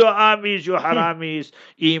all your armies, your haramis.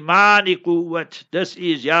 Imani quwwat. This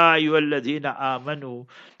is Ya ayyuhalladhina amanu.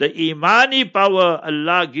 The imani power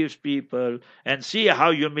Allah gives people, and see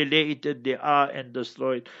how humiliated they are and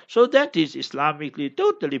destroyed. So that is Islamically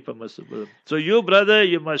totally permissible. So you, brother,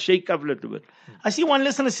 you must shake up a little bit. I see one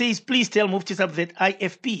listener says, please tell Mufti Sahib that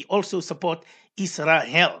IFP also support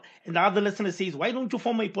Israel. And the other listener says, why don't you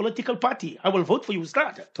form a political party? I will vote for you,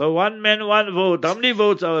 Ustad. So one man, one vote. How many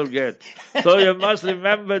votes I will get? So you must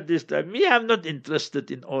remember this time. Me, I'm not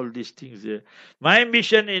interested in all these things here. My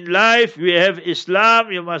mission in life, we have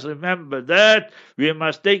Islam. You must remember that. We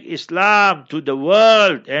must take Islam to the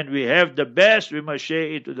world. And we have the best. We must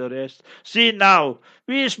share it to the rest. See now,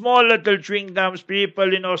 we small little chewing gums,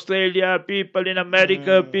 people in Australia, people in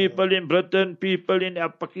America, people in Britain, people in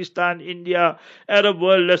Pakistan, India, Arab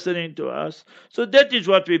world listening to us. So that is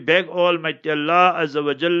what we beg Almighty Allah Azza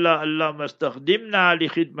wa Jalla, Allah mastakhdimna li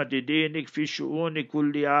khidmati dinik fi shu'uni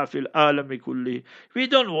kulliha fil alami kulli. We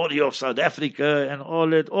don't worry of South Africa and all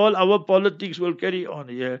that. All our politics will carry on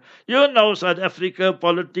here. You know South Africa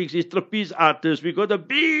politics is trapeze artists. We got a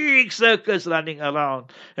big circus running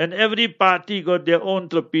around. And every party got their own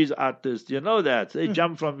trapeze artists. You know that. They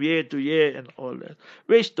jump from year to year and all that.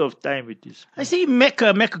 Waste of time it is. I see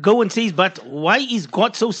McGowan says, but why is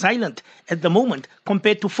God so silent at the moment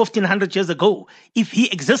compared to 1500 years ago? If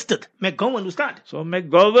he existed, McGowan will start. So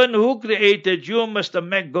McGowan, who created you, Mr.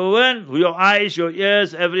 McGowan? Your eyes, your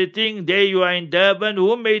ears, everything. There you are in Durban.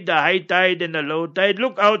 Who made the high tide and the low tide?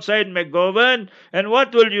 Look outside, McGowan, and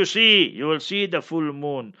what will you see? You will see the full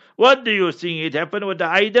moon. What do you think? It happened with the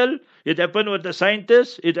idol? It happened with the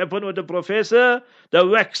scientist. It happened with the professor. The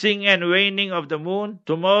waxing and waning of the moon.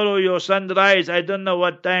 Tomorrow your sunrise, I don't know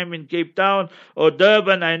what time in Cape Town or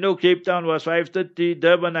Durban. I know Cape Town was 5:30.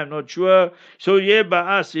 Durban, I'm not sure. So here by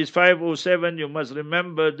us is 5:07. You must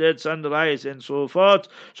remember that sunrise and so forth.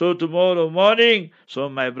 So tomorrow morning, so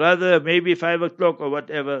my brother, maybe 5 o'clock or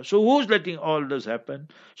whatever. So who's letting all this happen?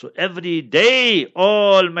 So every day,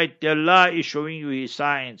 Almighty Allah is showing you His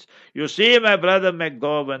signs. You see, my brother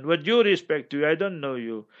McGovern, with due respect to you, I don't know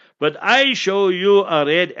you, but I show you a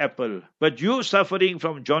red apple, but you suffering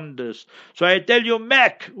from jaundice. So I tell you,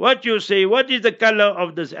 Mac, what you say, what is the color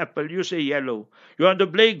of this apple? You say yellow. You want to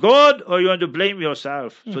blame God or you want to blame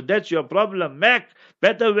yourself? So that's your problem, Mac.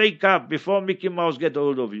 Better wake up before Mickey Mouse get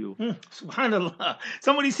hold of you. Subhanallah.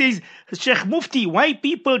 Somebody says, Sheikh Mufti, why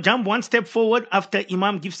people jump one step forward after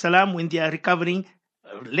Imam gives salam when they are recovering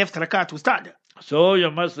left rakat to start? So you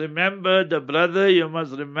must remember, the brother, you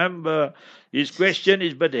must remember, his question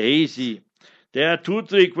is but hazy. There are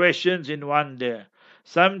 2-3 questions in one there.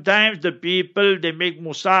 Sometimes the people, they make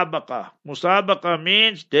musabaqa. Musabaqa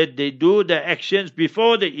means that they do the actions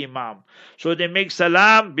before the imam. So they make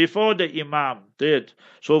salam before the imam.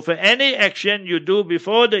 So for any action you do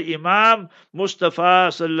before the imam, Mustafa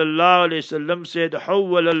sallallahu alayhi wasallam said,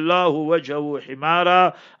 Hawwalallahu wajhahu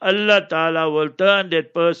himara. Allah Ta'ala will turn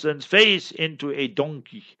that person's face into a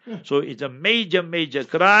donkey. So it's a major, major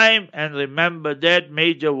crime, and remember that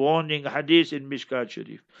major warning hadith in Mishkat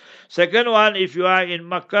Sharif. Second one, if you are in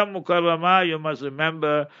Makkah Mukarramah, you must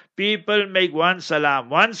remember, people make one salam.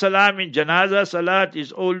 One salam in Janaza Salat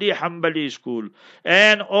is only Hanbali school.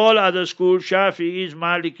 And all other schools, Shafi'is,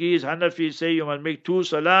 Malikis, Hanafis say you must make 2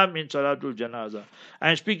 salam in Salatul Janaza.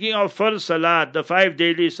 I'm speaking of first Salat, the 5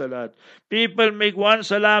 daily Salat. People make 1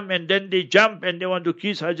 salam and then they jump and they want to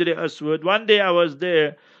kiss Hajr Aswad. One day I was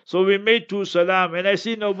there. So we made 2 salam, and I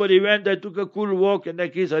see nobody went. I took a cool walk and I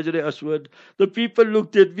kissed Hajr Aswad. The people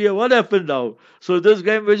looked at me, what happened now? So this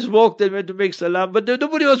guy just walked and went to make salam, but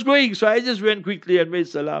nobody was going, so I just went quickly and made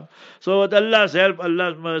salam. So with Allah's help,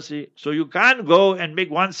 Allah's mercy. So you can't go and make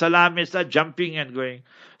 1 salam and start jumping and going.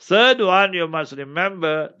 Third one, you must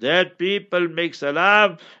remember that people make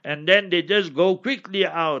salam and then they just go quickly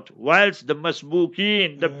out, whilst the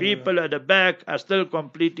masbukin, the people at the back, are still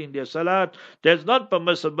completing their salat. That's not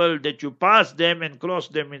permissible that you pass them and cross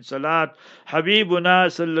them in salat. Habibuna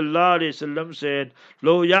sallallahu alayhi wasallam said,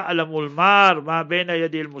 "Lo ya'lamul mar ma bayna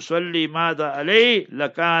yadi al-musalli madha alayhi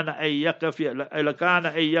lakana ay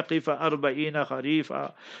yaqifa arba'ina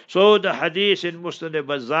kharifa." So the hadith in Musnad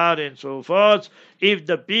Bazzar and so forth, if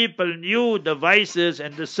the people knew the vices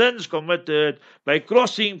and the sins committed by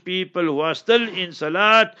crossing people who are still in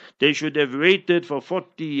salat, they should have waited for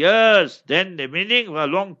 40 years. Then the meaning of a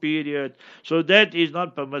long period. So that is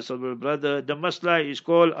not permissible, brother. The masla is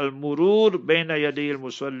called al-murur bayna yaday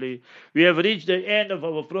al-musalli. We have reached the end of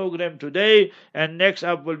our program today, and next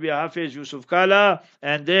up will be Hafiz Yusuf Kala,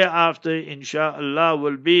 and thereafter, inshallah,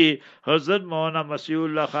 will be Hazrat Maulana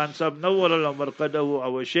Masiullah Khan Sahib Nawwar al-Marqadahu,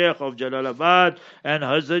 our Sheikh of Jalalabad, and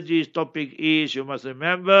Hazrat Ji's topic is, you must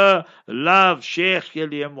remember, love Sheikh ke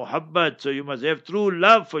liye muhabbat. So you must have true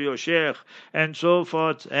love for your Sheikh, and so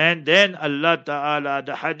forth. And then Allah Ta'ala,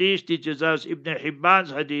 the hadith teaches us, Ibn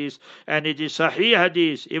Hibban's hadith, and it is Sahih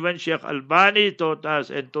hadith. Even Sheikh Albani taught us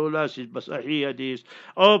and told us it's Sahih hadith.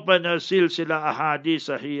 Open a silsila ahadith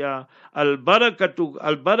Sahih. Al-barakatu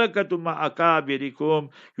ma'akabirikum.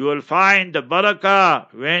 You will find the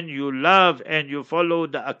barakah when you love and you follow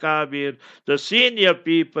the akabir, the senior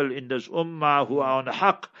people in this ummah who are on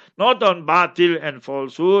haqq, not on batil and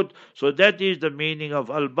falsehood. So that is the meaning of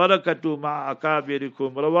al-barakatu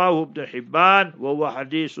ma'akabirikum. Rawahu Ibn Hibban wa huwa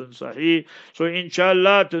hadithun sahih. So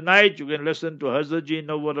inshallah tonight you can listen to Hazrat Ji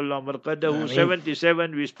Nawwarallahu Marqadahu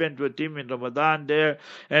 77. We spent with him in Ramadan there.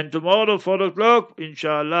 And tomorrow 4 o'clock,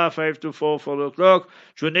 inshallah 5 to 4 o'clock,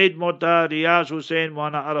 Junaid Mota, Riyaz Hoosen,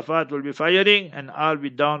 Maulana Arafat will be firing, and I'll be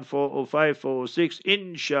down 4:05, 4:06,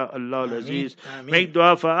 inshallah Aziz. Make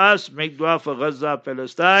dua for us, make dua for Gaza,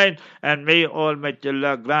 Palestine, and may Almighty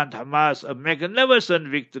Allah grant Hamas a magnificent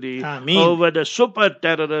victory over the super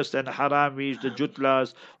terrorists and haramis, the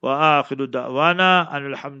jutlas. Wa akhiru da'wana and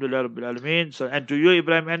alhamdulillah rabbil alameen. So, and to you,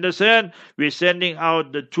 Ibrahim Anderson, we're sending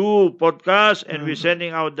out the 2 podcasts, and we're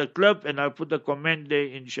sending out the clip, and I'll put a comment there,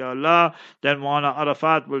 inshallah. Then Maulana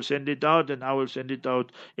Arafat will send it out, and I will send it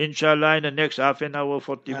out, inshallah, in the next half an hour,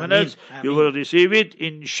 40 minutes. You will receive it,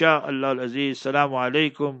 inshallah Aziz. Assalamu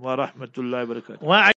alaikum wa rahmatullahi wa barakatuh.